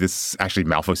Malfoy see this. Actually,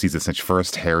 Malfoy sees the snitch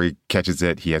first. Harry catches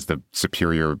it. He has the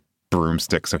superior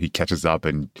broomstick, so he catches up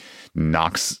and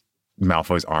knocks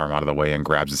Malfoy's arm out of the way and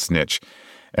grabs the snitch.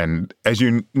 And as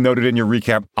you noted in your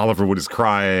recap, Oliver Wood is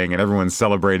crying and everyone's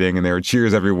celebrating and there are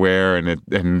cheers everywhere. And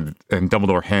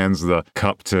Dumbledore hands the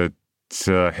cup to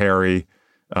Harry.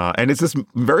 And it's this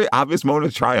very obvious moment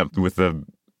of triumph with the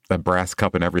brass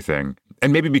cup and everything.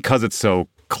 And maybe because it's so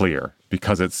clear,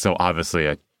 because it's so obviously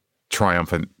a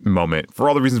triumphant moment, for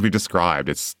all the reasons we described,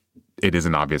 it is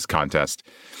an obvious contest.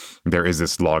 There is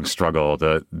this long struggle.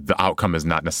 The outcome is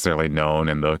not necessarily known,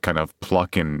 and the kind of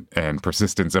pluck and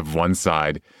persistence of one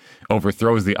side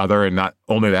overthrows the other. And not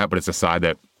only that, but it's a side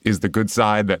that is the good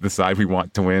side, that the side we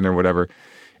want to win or whatever.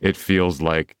 It feels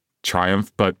like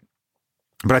triumph. But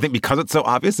I think because it's so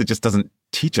obvious, it just doesn't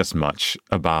teach us much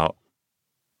about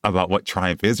what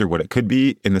triumph is or what it could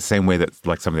be, in the same way that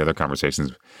like some of the other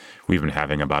conversations we've been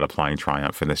having about applying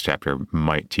triumph in this chapter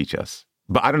might teach us.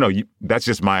 But I don't know. That's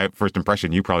just my first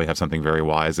impression. You probably have something very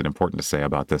wise and important to say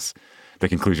about this, the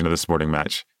conclusion of the sporting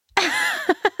match.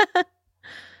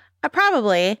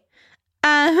 Probably.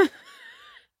 I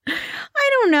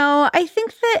don't know. I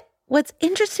think that what's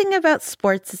interesting about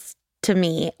sports is to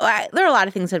me. There are a lot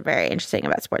of things that are very interesting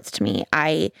about sports to me.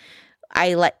 I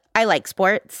like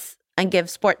sports and give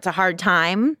sports a hard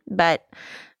time, but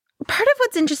part of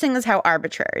what's interesting is how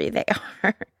arbitrary they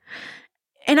are.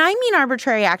 And I mean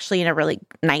arbitrary actually in a really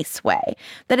nice way,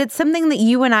 that it's something that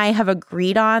you and I have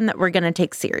agreed on that we're going to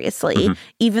take seriously,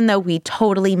 even though we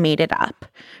totally made it up,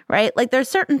 right? Like there's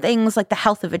certain things like the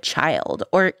health of a child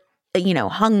or,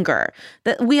 hunger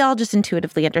that we all just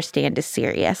intuitively understand is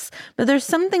serious. But there's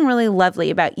something really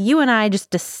lovely about you and I just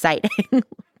deciding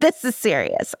this is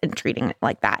serious and treating it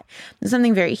like that. There's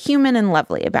something very human and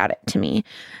lovely about it to me.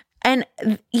 And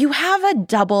you have a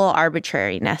double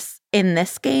arbitrariness in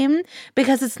this game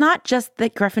because it's not just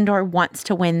that Gryffindor wants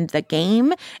to win the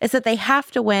game, it's that they have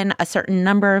to win a certain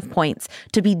number of points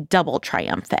to be double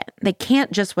triumphant. They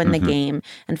can't just win the game.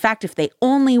 In fact, if they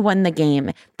only won the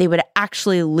game, they would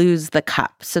actually lose the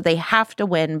cup. So they have to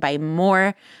win by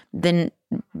more than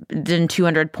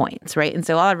 200 points, right? And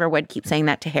so Oliver Wood keeps saying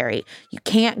that to Harry. You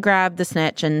can't grab the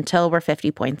snitch until we're 50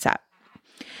 points up.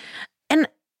 And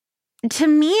to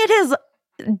me, it is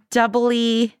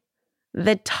doubly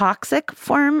the toxic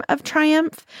form of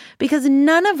triumph because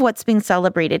none of what's being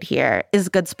celebrated here is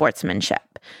good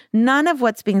sportsmanship. None of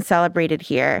what's being celebrated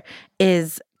here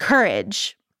is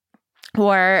courage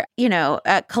or,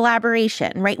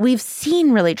 collaboration, right? We've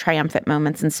seen really triumphant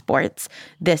moments in sports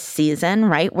this season,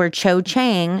 right? Where Cho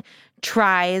Chang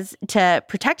tries to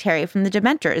protect Harry from the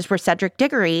Dementors, where Cedric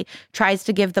Diggory tries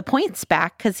to give the points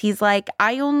back because he's like,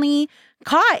 I only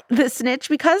caught the snitch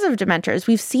because of Dementors.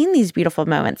 We've seen these beautiful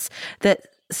moments that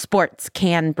sports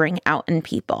can bring out in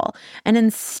people. And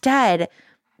instead,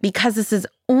 because this is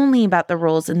only about the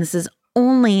rules and this is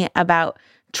only about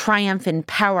triumph in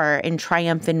power and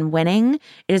triumph in winning,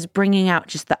 it is bringing out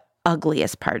just the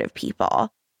ugliest part of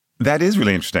people. That is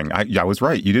really interesting. I was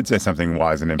right. You did say something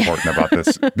wise and important about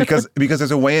this because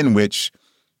there's a way in which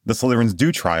the Slytherins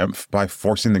do triumph by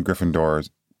forcing the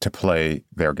Gryffindors to play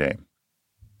their game.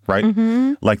 Right?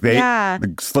 Like the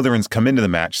Slytherins come into the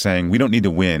match saying, we don't need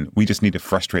to win. We just need to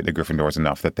frustrate the Gryffindors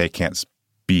enough that they can't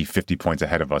be 50 points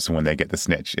ahead of us when they get the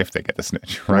snitch, if they get the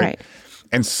snitch, right?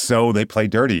 And so they play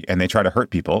dirty and they try to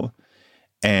hurt people.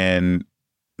 And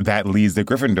that leads the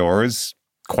Gryffindors,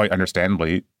 quite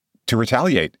understandably, to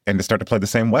retaliate and to start to play the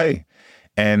same way.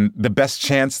 And the best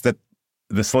chance that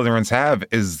the Slytherins have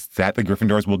is that the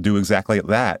Gryffindors will do exactly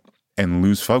that and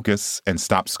lose focus and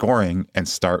stop scoring and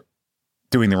start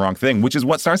doing the wrong thing, which is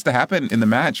what starts to happen in the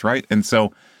match, right? And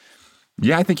so,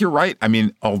 yeah, I think you're right. I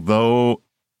mean, although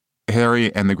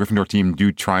Harry and the Gryffindor team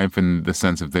do triumph in the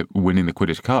sense of winning the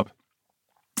Quidditch Cup,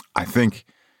 I think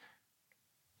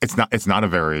it's not a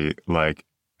very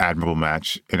admirable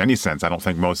match in any sense. I don't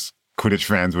think most Quidditch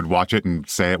fans would watch it and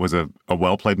say it was a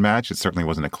well-played match. It certainly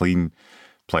wasn't a clean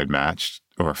played match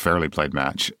or a fairly played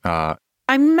match.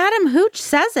 Madam Hooch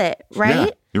says it, right? Yeah,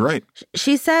 you're right.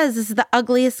 She says this is the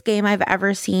ugliest game I've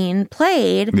ever seen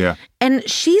played. Yeah. And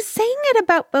she's saying it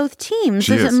about both teams.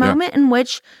 There's a moment in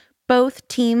which both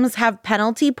teams have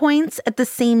penalty points at the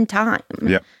same time.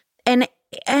 Yeah.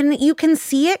 And you can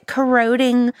see it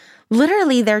corroding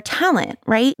literally their talent,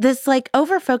 right? This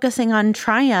over-focusing on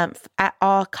triumph at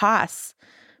all costs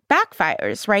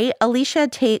backfires, right? Alicia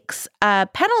takes a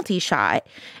penalty shot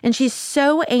and she's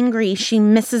so angry she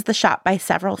misses the shot by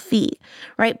several feet,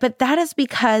 right? But that is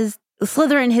because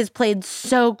Slytherin has played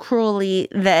so cruelly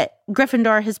that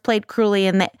Gryffindor has played cruelly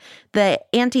and that the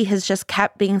ante has just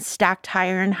kept being stacked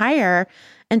higher and higher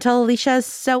until Alicia is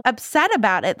so upset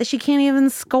about it that she can't even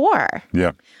score.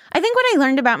 Yeah. I think what I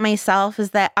learned about myself is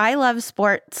that I love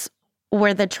sports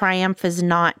where the triumph is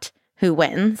not who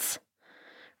wins.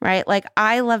 Right?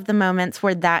 I love the moments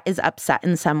where that is upset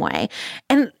in some way.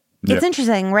 And it's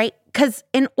interesting, right? Because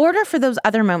in order for those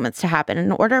other moments to happen,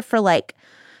 in order for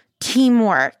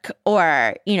teamwork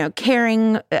or,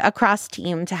 caring across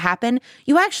team to happen,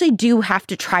 you actually do have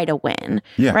to try to win,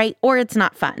 right? Or it's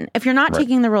not fun. If you're not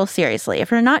taking the rules seriously,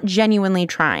 if you're not genuinely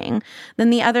trying,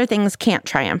 then the other things can't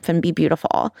triumph and be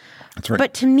beautiful. That's right.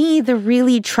 But to me, the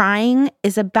really trying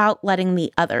is about letting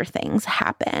the other things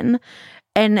happen.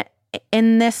 And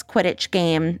in this Quidditch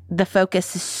game, the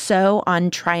focus is so on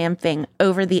triumphing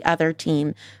over the other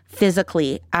team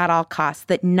physically at all costs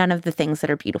that none of the things that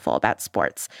are beautiful about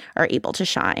sports are able to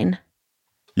shine.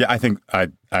 Yeah, I think I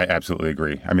absolutely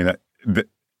agree. I mean,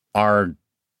 our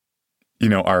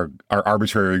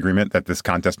arbitrary agreement that this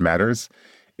contest matters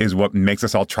is what makes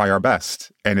us all try our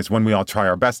best. And it's when we all try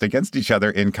our best against each other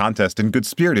in contest, in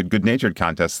good-spirited, good-natured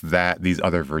contests, that these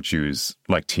other virtues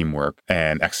like teamwork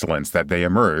and excellence, that they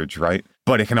emerge, right?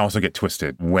 But it can also get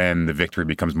twisted when the victory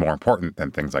becomes more important than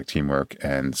things like teamwork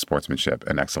and sportsmanship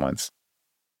and excellence.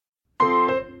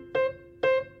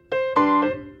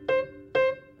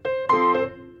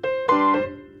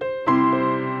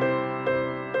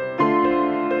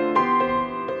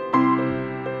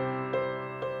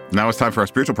 now it's time for our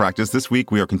spiritual practice. This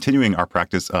week, we are continuing our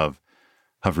practice of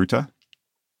Havruta,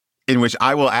 in which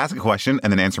I will ask a question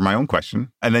and then answer my own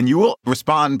question. And then you will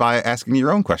respond by asking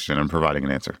your own question and providing an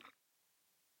answer.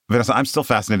 Vanessa, I'm still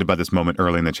fascinated by this moment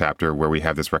early in the chapter where we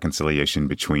have this reconciliation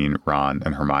between Ron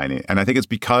and Hermione. And I think it's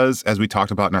because, as we talked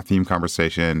about in our theme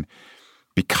conversation,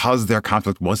 because their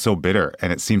conflict was so bitter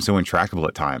and it seems so intractable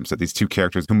at times, that these two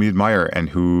characters whom we admire and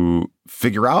who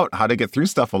figure out how to get through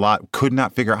stuff a lot could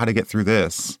not figure out how to get through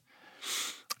this.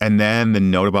 And then the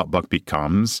note about Buckbeak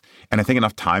comes, and I think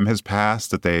enough time has passed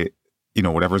that they,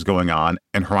 whatever's going on,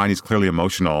 and Hermione's clearly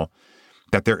emotional,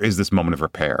 that there is this moment of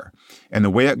repair. And the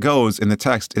way it goes in the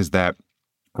text is that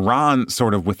Ron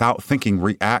sort of, without thinking,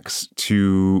 reacts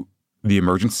to the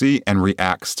emergency and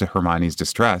reacts to Hermione's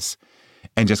distress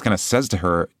and just kind of says to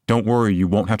her, don't worry, you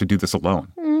won't have to do this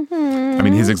alone. Mm-hmm. I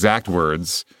mean, his exact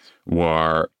words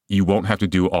were, you won't have to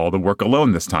do all the work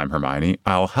alone this time, Hermione.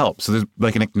 I'll help. So there's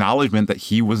like an acknowledgement that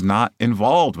he was not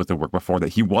involved with the work before, that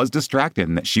he was distracted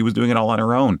and that she was doing it all on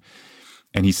her own.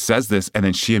 And he says this, and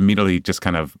then she immediately just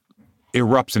kind of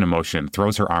erupts in emotion,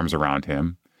 throws her arms around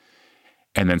him,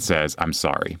 and then says, I'm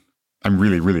sorry. I'm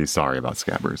really, really sorry about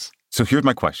Scabbers. So here's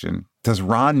my question. Does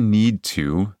Ron need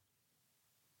to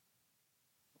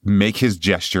make his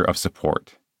gesture of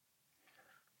support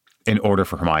in order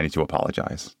for Hermione to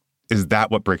apologize? Is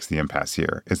that what breaks the impasse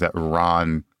here? Is that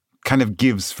Ron kind of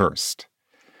gives first,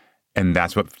 and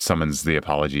that's what summons the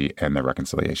apology and the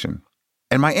reconciliation?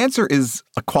 And my answer is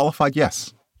a qualified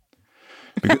yes.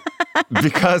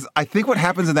 Because I think what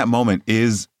happens in that moment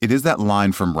is, it is that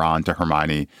line from Ron to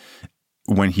Hermione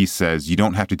when he says, you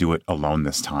don't have to do it alone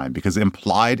this time. Because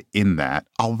implied in that,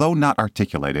 although not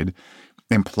articulated,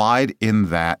 implied in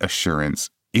that assurance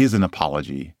is an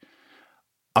apology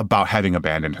about having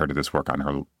abandoned her to this work on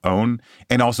her own,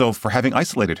 and also for having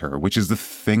isolated her, which is the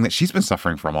thing that she's been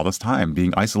suffering from all this time,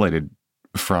 being isolated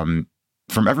from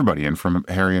everybody, and from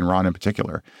Harry and Ron in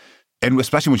particular. And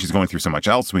especially when she's going through so much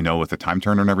else, we know with the time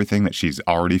turner and everything that she's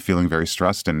already feeling very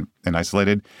stressed and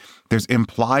isolated. There's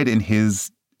implied in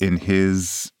his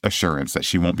assurance that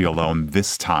she won't be alone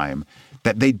this time,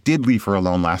 that they did leave her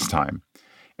alone last time,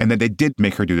 and that they did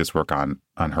make her do this work on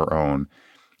her own.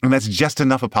 And that's just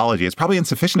enough apology. It's probably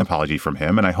insufficient apology from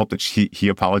him, and I hope that he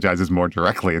apologizes more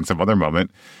directly in some other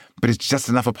moment. But it's just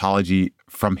enough apology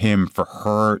from him for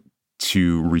her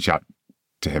to reach out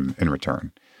to him in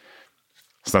return.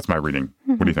 So that's my reading.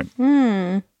 What do you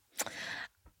think?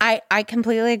 I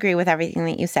completely agree with everything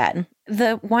that you said.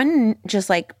 The one just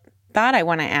thought I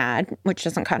want to add, which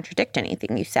doesn't contradict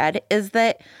anything you said, is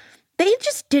that they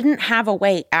just didn't have a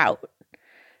way out.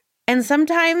 And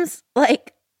sometimes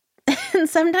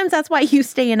that's why you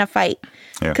stay in a fight.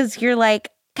 Because you're like,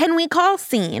 can we call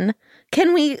scene?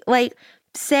 Can we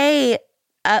say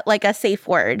a safe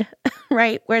word,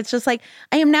 right? Where it's just I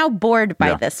am now bored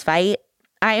by this fight.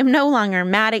 I am no longer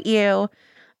mad at you.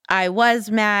 I was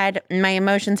mad. My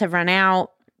emotions have run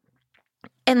out.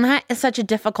 And that is such a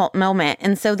difficult moment.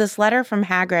 And so this letter from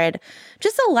Hagrid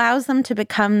just allows them to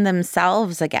become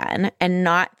themselves again and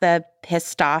not the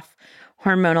pissed off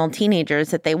hormonal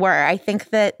teenagers that they were. I think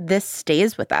that this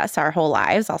stays with us our whole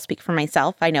lives. I'll speak for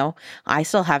myself. I know I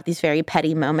still have these very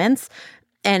petty moments.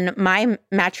 And my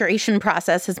maturation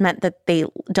process has meant that they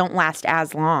don't last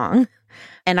as long.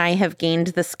 And I have gained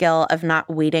the skill of not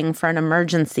waiting for an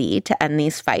emergency to end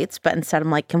these fights, but instead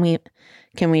I'm like, can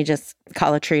we just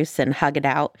call a truce and hug it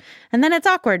out? And then it's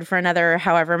awkward for another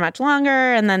however much longer,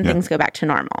 and then things go back to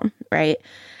normal, right?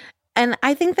 And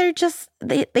I think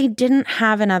they didn't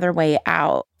have another way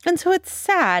out. And so it's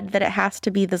sad that it has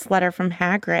to be this letter from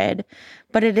Hagrid,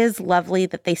 but it is lovely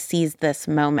that they seized this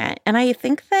moment. And I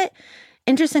think that,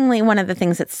 interestingly, one of the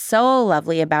things that's so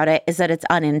lovely about it is that it's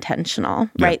unintentional,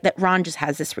 right? That Ron just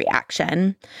has this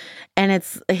reaction, and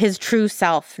it's his true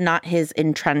self, not his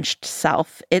entrenched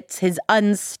self. It's his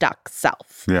unstuck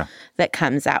self that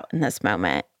comes out in this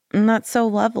moment. And that's so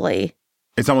lovely.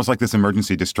 It's almost like this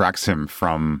emergency distracts him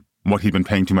from what he'd been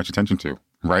paying too much attention to,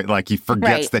 right? Like he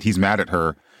forgets that he's mad at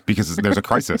her because there's a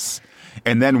crisis.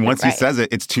 And then once he says it,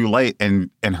 it's too late, and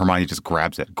Hermione just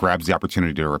grabs the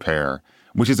opportunity to repair,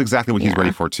 which is exactly what he's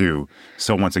ready for too.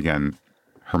 So once again,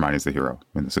 Hermione's the hero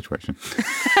in the situation.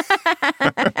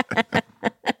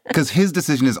 Because his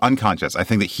decision is unconscious. I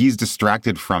think that he's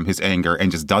distracted from his anger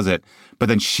and just does it. But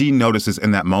then she notices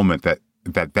in that moment that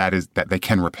they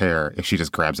can repair if she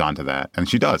just grabs onto that. And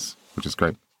she does, which is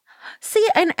great. See,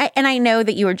 and I know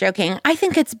that you were joking. I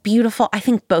think it's beautiful. I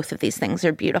think both of these things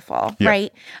are beautiful,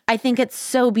 right? I think it's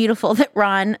so beautiful that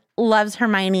Ron loves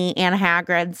Hermione and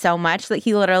Hagrid so much that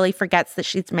he literally forgets that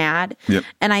she's mad. Yep.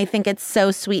 And I think it's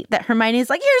so sweet that Hermione's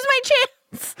like, here's my chance.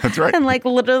 That's right. And like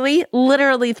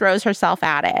literally throws herself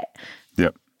at it.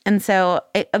 Yep. And so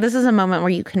this is a moment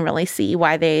where you can really see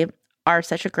why they are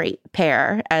such a great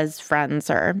pair as friends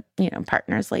or,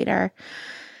 partners later.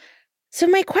 So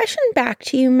my question back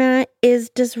to you, Matt, is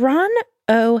does Ron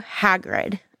owe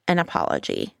Hagrid an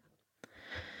apology?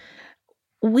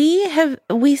 We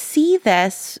see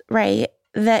this, right,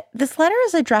 that this letter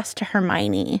is addressed to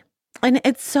Hermione. And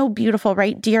it's so beautiful,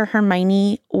 right? Dear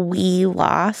Hermione, we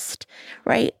lost,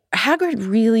 right? Hagrid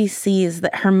really sees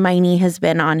that Hermione has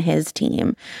been on his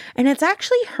team. And it's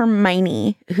actually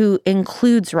Hermione who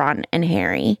includes Ron and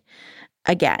Harry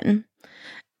again.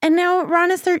 And now Ron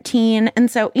is 13,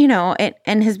 and so,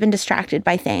 and has been distracted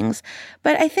by things.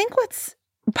 But I think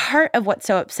part of what's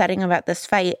so upsetting about this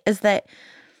fight is that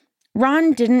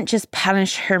Ron didn't just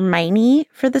punish Hermione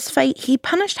for this fight. He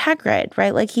punished Hagrid,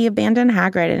 right? Like he abandoned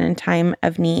Hagrid in a time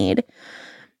of need.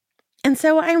 And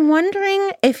so I'm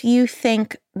wondering if you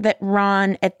think that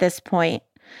Ron at this point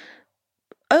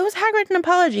owes Hagrid an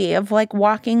apology of like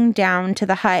walking down to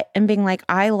the hut and being like,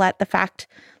 I let the fact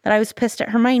that I was pissed at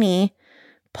Hermione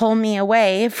pull me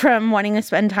away from wanting to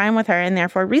spend time with her and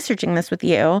therefore researching this with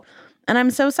you. And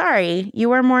I'm so sorry.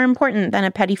 You are more important than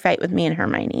a petty fight with me and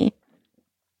Hermione.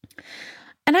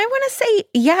 And I want to say,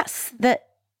 yes,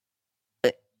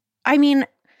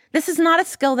 this is not a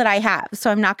skill that I have, so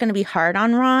I'm not going to be hard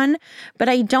on Ron, but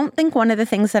I don't think one of the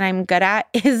things that I'm good at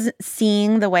is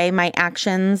seeing the way my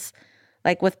actions,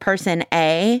 like with person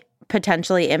A,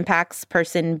 potentially impacts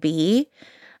person B,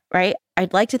 right?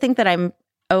 I'd like to think that I'm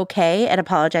okay at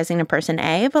apologizing to person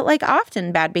A, but like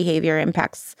often bad behavior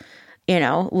impacts,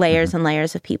 layers and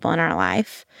layers of people in our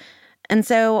life. And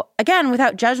so, again,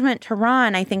 without judgment to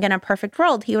Ron, I think in a perfect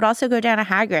world, he would also go down to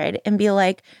Hagrid and be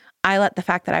like, I let the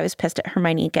fact that I was pissed at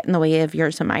Hermione get in the way of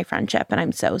yours and my friendship, and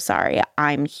I'm so sorry.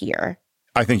 I'm here.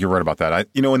 I think you're right about that.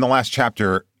 In the last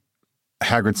chapter,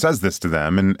 Hagrid says this to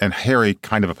them, and Harry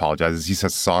kind of apologizes. He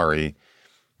says sorry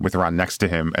with Ron next to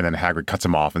him, and then Hagrid cuts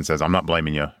him off and says, I'm not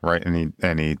blaming you, right?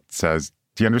 And he says,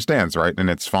 he understands, right? And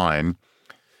it's fine.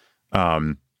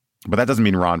 But that doesn't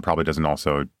mean Ron probably doesn't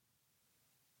also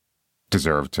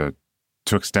deserve to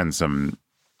extend some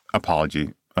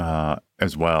apology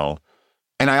as well.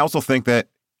 And I also think that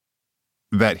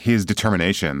his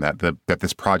determination that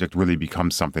this project really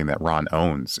becomes something that Ron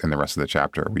owns in the rest of the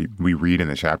chapter. We read in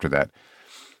the chapter that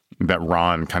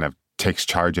Ron kind of takes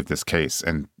charge of this case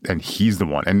and he's the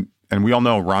one. And we all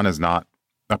know Ron is not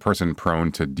a person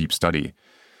prone to deep study,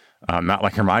 not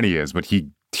like Hermione is, but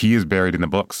he is buried in the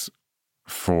books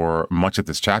for much of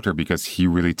this chapter because he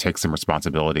really takes some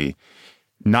responsibility,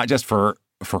 not just for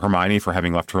Hermione for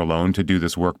having left her alone to do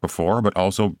this work before, but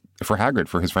also for Hagrid,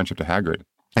 for his friendship to Hagrid.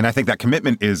 And I think that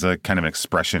commitment is a kind of an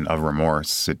expression of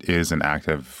remorse. It is an act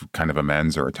of kind of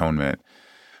amends or atonement.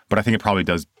 But I think it probably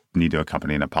does need to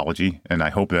accompany an apology. And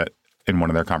I hope that in one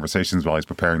of their conversations while he's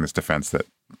preparing this defense that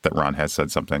Ron has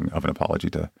said something of an apology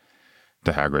to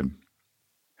Hagrid.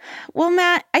 Well,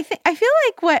 Matt, I feel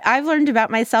like what I've learned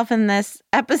about myself in this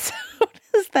episode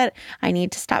is that I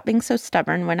need to stop being so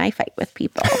stubborn when I fight with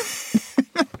people.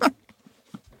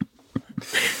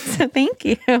 So thank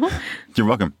you. You're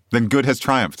welcome. Then good has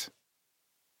triumphed.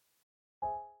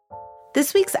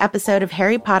 This week's episode of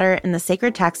Harry Potter and the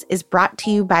Sacred Text is brought to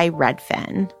you by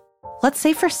Redfin. Let's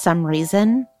say for some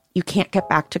reason you can't get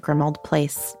back to Grimmauld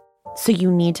Place, so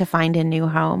you need to find a new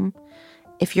home.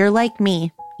 If you're like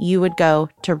me, you would go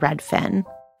to Redfin.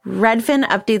 Redfin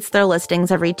updates their listings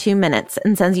every 2 minutes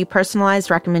and sends you personalized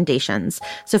recommendations,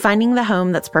 so finding the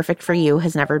home that's perfect for you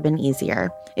has never been easier.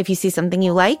 If you see something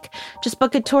you like, just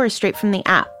book a tour straight from the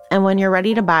app. And when you're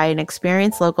ready to buy, an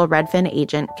experienced local Redfin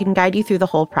agent can guide you through the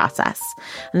whole process.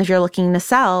 And if you're looking to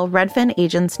sell, Redfin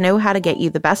agents know how to get you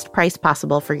the best price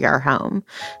possible for your home.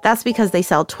 That's because they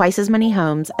sell twice as many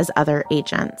homes as other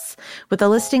agents. With a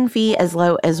listing fee as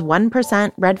low as 1%,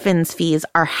 Redfin's fees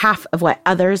are half of what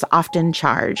others often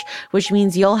charge, which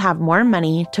means you'll have more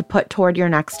money to put toward your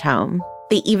next home.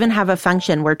 They even have a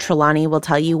function where Trelawney will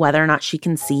tell you whether or not she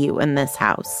can see you in this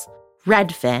house.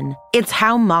 Redfin. It's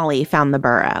how Molly found the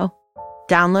burrow.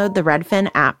 Download the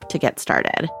Redfin app to get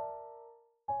started.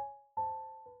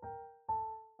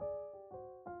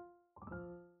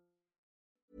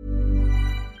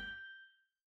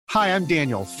 Hi, I'm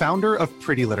Daniel, founder of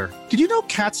Pretty Litter. Did you know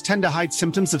cats tend to hide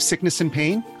symptoms of sickness and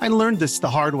pain? I learned this the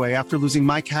hard way after losing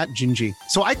my cat, Gingy.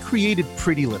 So I created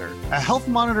Pretty Litter, a health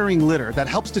monitoring litter that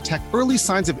helps detect early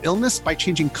signs of illness by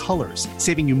changing colors,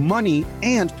 saving you money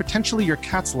and potentially your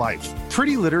cat's life.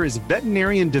 Pretty Litter is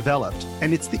veterinarian developed,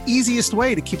 and it's the easiest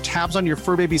way to keep tabs on your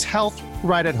fur baby's health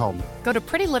right at home. Go to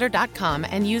prettylitter.com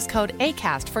and use code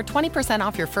ACAST for 20%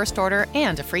 off your first order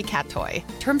and a free cat toy.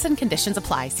 Terms and conditions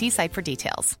apply. See site for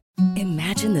details.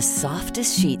 Imagine the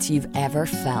softest sheets you've ever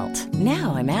felt.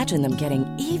 Now imagine them getting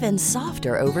even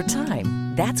softer over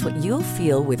time. That's what you'll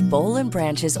feel with Boll &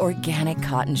 Branch's organic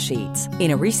cotton sheets.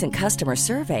 In a recent customer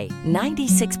survey,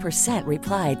 96%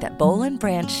 replied that Boll &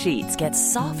 Branch sheets get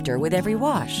softer with every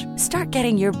wash. Start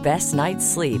getting your best night's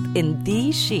sleep in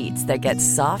these sheets that get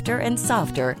softer and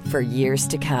softer for years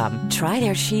to come. Try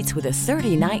their sheets with a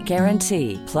 30-night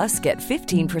guarantee. Plus, get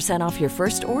 15% off your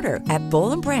first order at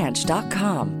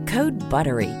bollandbranch.com. Code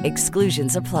BUTTERY.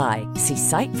 Exclusions apply. See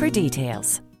site for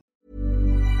details.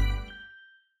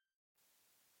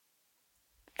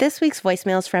 This week's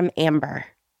voicemail is from Amber.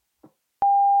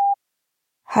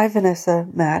 Hi, Vanessa,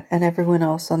 Matt, and everyone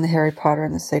else on the Harry Potter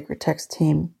and the Sacred Text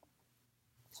team.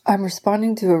 I'm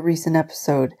responding to a recent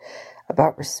episode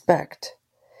about respect.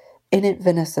 In it,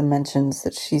 Vanessa mentions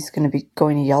that she's going to be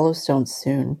going to Yellowstone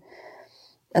soon,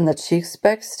 and that she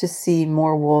expects to see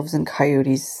more wolves and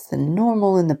coyotes than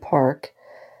normal in the park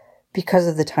because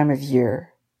of the time of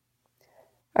year.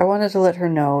 I wanted to let her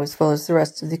know, as well as the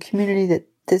rest of the community, that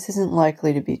this isn't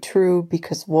likely to be true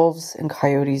because wolves and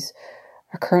coyotes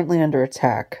are currently under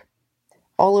attack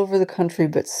all over the country,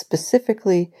 but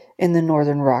specifically in the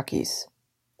northern Rockies,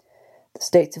 the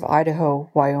states of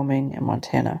Idaho, Wyoming, and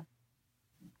Montana.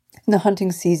 In the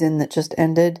hunting season that just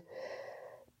ended,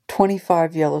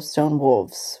 25 Yellowstone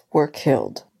wolves were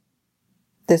killed.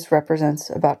 This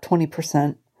represents about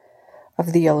 20%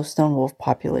 of the Yellowstone wolf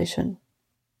population.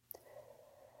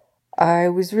 I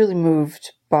was really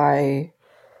moved by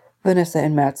Vanessa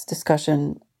and Matt's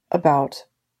discussion about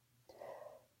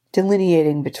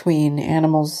delineating between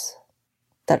animals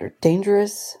that are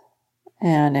dangerous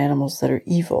and animals that are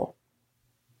evil.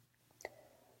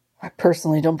 I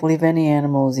personally don't believe any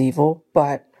animal is evil,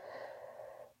 but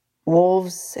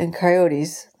wolves and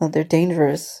coyotes, though they're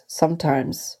dangerous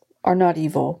sometimes, are not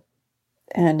evil.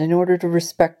 And in order to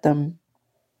respect them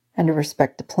and to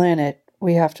respect the planet,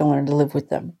 we have to learn to live with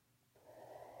them.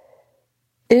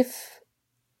 If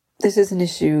this is an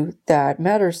issue that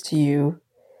matters to you,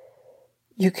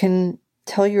 you can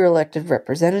tell your elected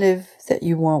representative that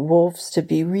you want wolves to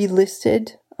be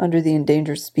relisted under the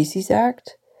Endangered Species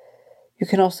Act. You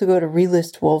can also go to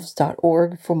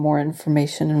relistwolves.org for more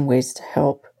information and ways to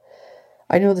help.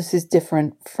 I know this is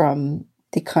different from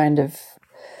the kind of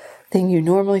thing you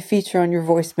normally feature on your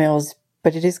voicemails,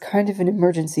 but it is kind of an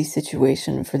emergency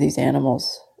situation for these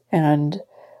animals, and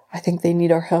I think they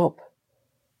need our help.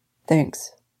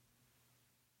 Thanks.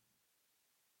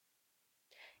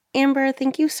 Amber,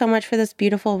 thank you so much for this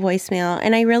beautiful voicemail,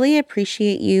 and I really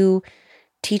appreciate you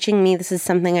teaching me. This is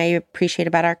something I appreciate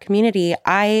about our community.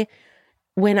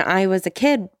 When I was a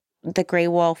kid, the gray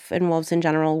wolf and wolves in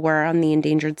general were on the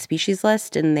endangered species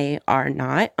list, and they are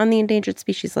not on the endangered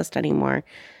species list anymore.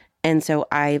 And so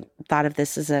I thought of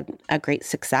this as a great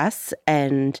success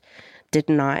and did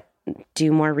not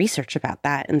do more research about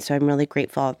that. And so I'm really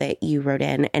grateful that you wrote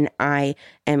in, and I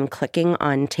am clicking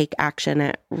on take action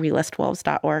at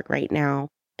relistwolves.org right now.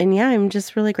 And yeah, I'm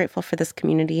just really grateful for this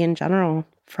community in general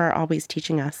for always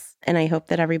teaching us. And I hope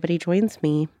that everybody joins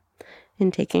me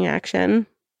in taking action.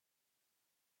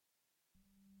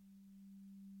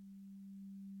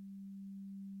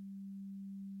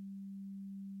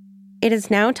 It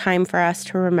is now time for us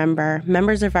to remember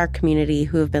members of our community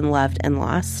who have been loved and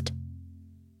lost.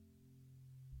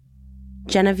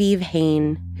 Genevieve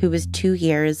Hain, who was 2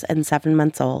 years and 7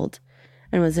 months old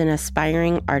and was an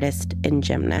aspiring artist and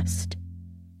gymnast.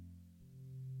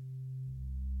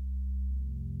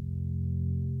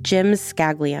 Jim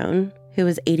Scaglione, who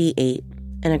was 88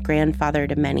 and a grandfather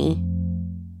to many.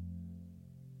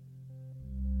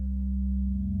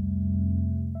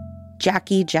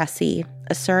 Jackie Jesse,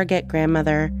 a surrogate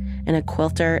grandmother and a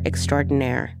quilter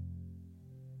extraordinaire.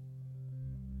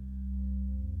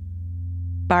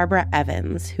 Barbara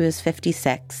Evans, who is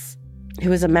 56,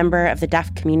 who is a member of the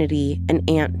deaf community, an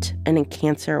aunt, and a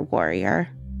cancer warrior.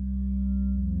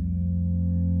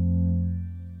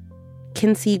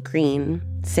 Kinsey Green,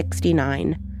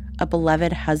 69, a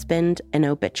beloved husband and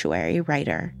obituary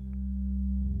writer.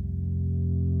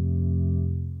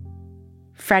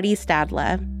 Freddie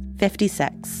Stadler,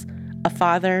 56, a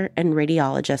father and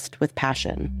radiologist with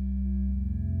passion.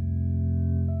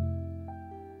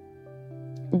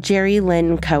 Jerry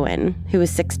Lynn Cohen, who is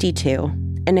 62,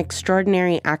 an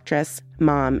extraordinary actress,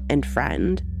 mom, and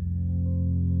friend.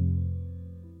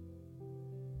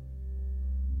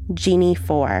 Jeannie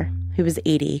Four, who is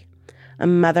 80, a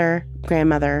mother,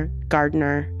 grandmother,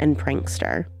 gardener, and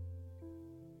prankster.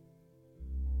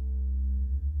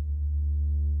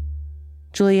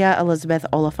 Julia Elizabeth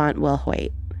Oliphant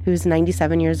Wilhoit, who's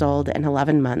 97 years old and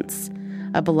 11 months,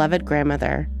 a beloved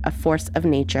grandmother, a force of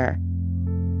nature.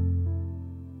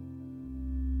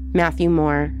 Matthew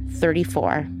Moore,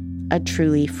 34, a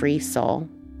truly free soul.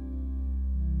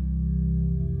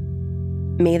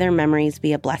 May their memories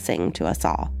be a blessing to us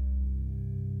all.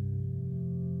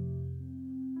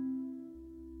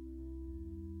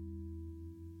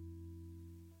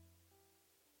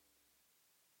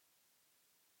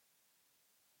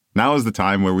 Now is the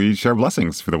time where we share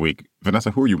blessings for the week.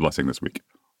 Vanessa, who are you blessing this week?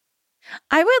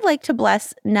 I would like to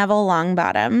bless Neville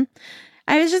Longbottom.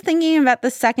 I was just thinking about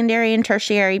the secondary and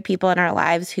tertiary people in our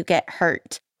lives who get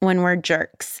hurt when we're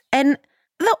jerks. And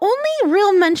the only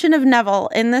real mention of Neville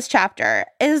in this chapter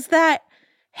is that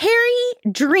Harry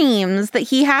dreams that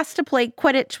he has to play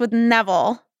Quidditch with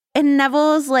Neville. And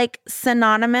Neville is like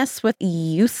synonymous with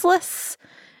useless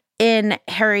in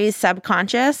Harry's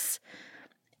subconscious.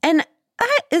 And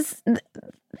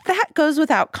that goes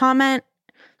without comment.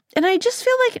 And I just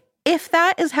feel like if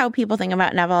that is how people think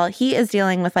about Neville, he is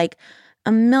dealing with like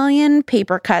a million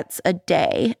paper cuts a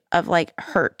day of like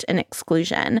hurt and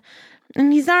exclusion.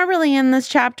 And he's not really in this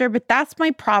chapter, but that's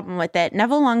my problem with it.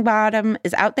 Neville Longbottom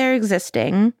is out there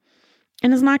existing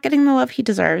and is not getting the love he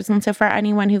deserves. And so for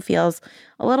anyone who feels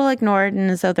a little ignored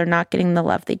and as though they're not getting the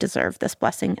love they deserve, this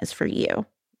blessing is for you.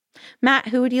 Matt,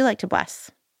 who would you like to bless?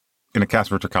 In a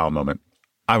Casper ter Kuile moment,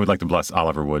 I would like to bless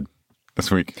Oliver Wood this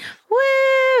week.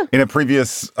 Woo! In a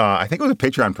previous, I think it was a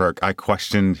Patreon perk, I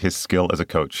questioned his skill as a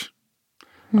coach.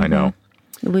 I know.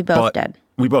 We both did.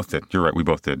 We both did. You're right. We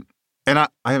both did. And I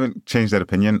haven't changed that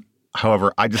opinion.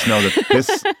 However, I just know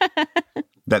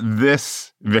that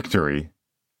this victory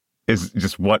is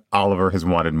just what Oliver has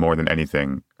wanted more than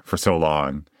anything for so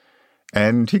long.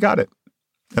 And he got it.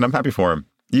 And I'm happy for him.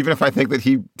 Even if I think that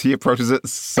he approaches it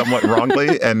somewhat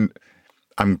wrongly, and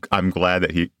I'm glad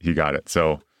that he got it.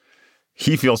 So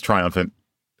he feels triumphant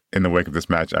in the wake of this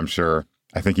match, I'm sure.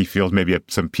 I think he feels maybe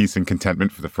some peace and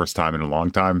contentment for the first time in a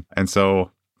long time. And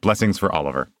so blessings for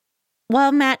Oliver.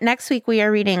 Well, Matt, next week we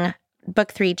are reading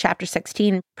Book 3, Chapter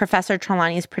 16, Professor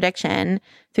Trelawney's Prediction,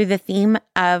 through the theme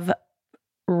of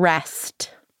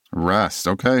rest. Rest.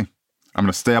 Okay. I'm going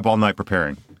to stay up all night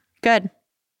preparing. Good.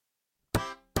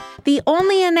 The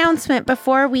only announcement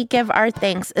before we give our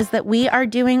thanks is that we are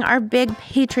doing our big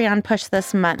Patreon push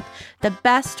this month. The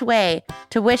best way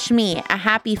to wish me a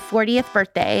happy 40th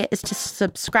birthday is to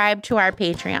subscribe to our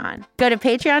Patreon. Go to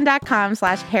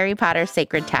patreon.com/Harry Potter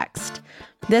Sacred Text.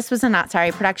 This was a Not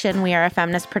Sorry production. We are a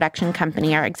feminist production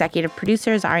company. Our executive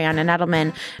producer is Ariana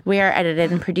Nettleman. We are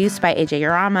edited and produced by AJ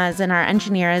Uramas, and our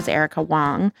engineer is Erica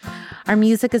Wong. Our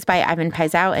music is by Ivan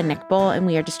Paisau and Nick Bull, and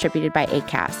we are distributed by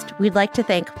Acast. We'd like to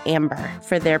thank Amber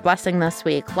for their blessing this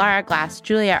week, Lara Glass,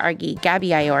 Julia Argy, Gabby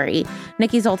Iori,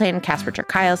 Nikki Zoltan, Casper ter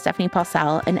Kuile, Stephanie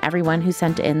Paulsell, and everyone who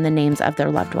sent in the names of their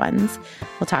loved ones.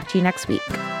 We'll talk to you next week.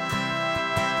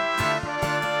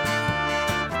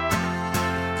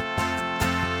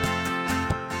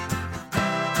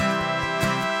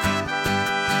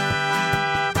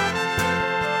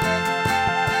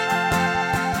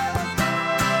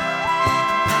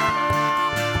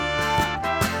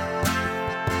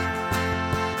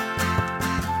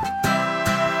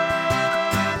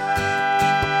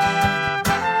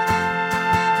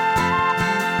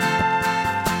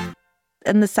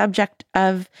 And the subject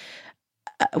of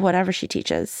whatever she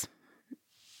teaches.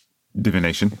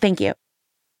 Divination. Thank you.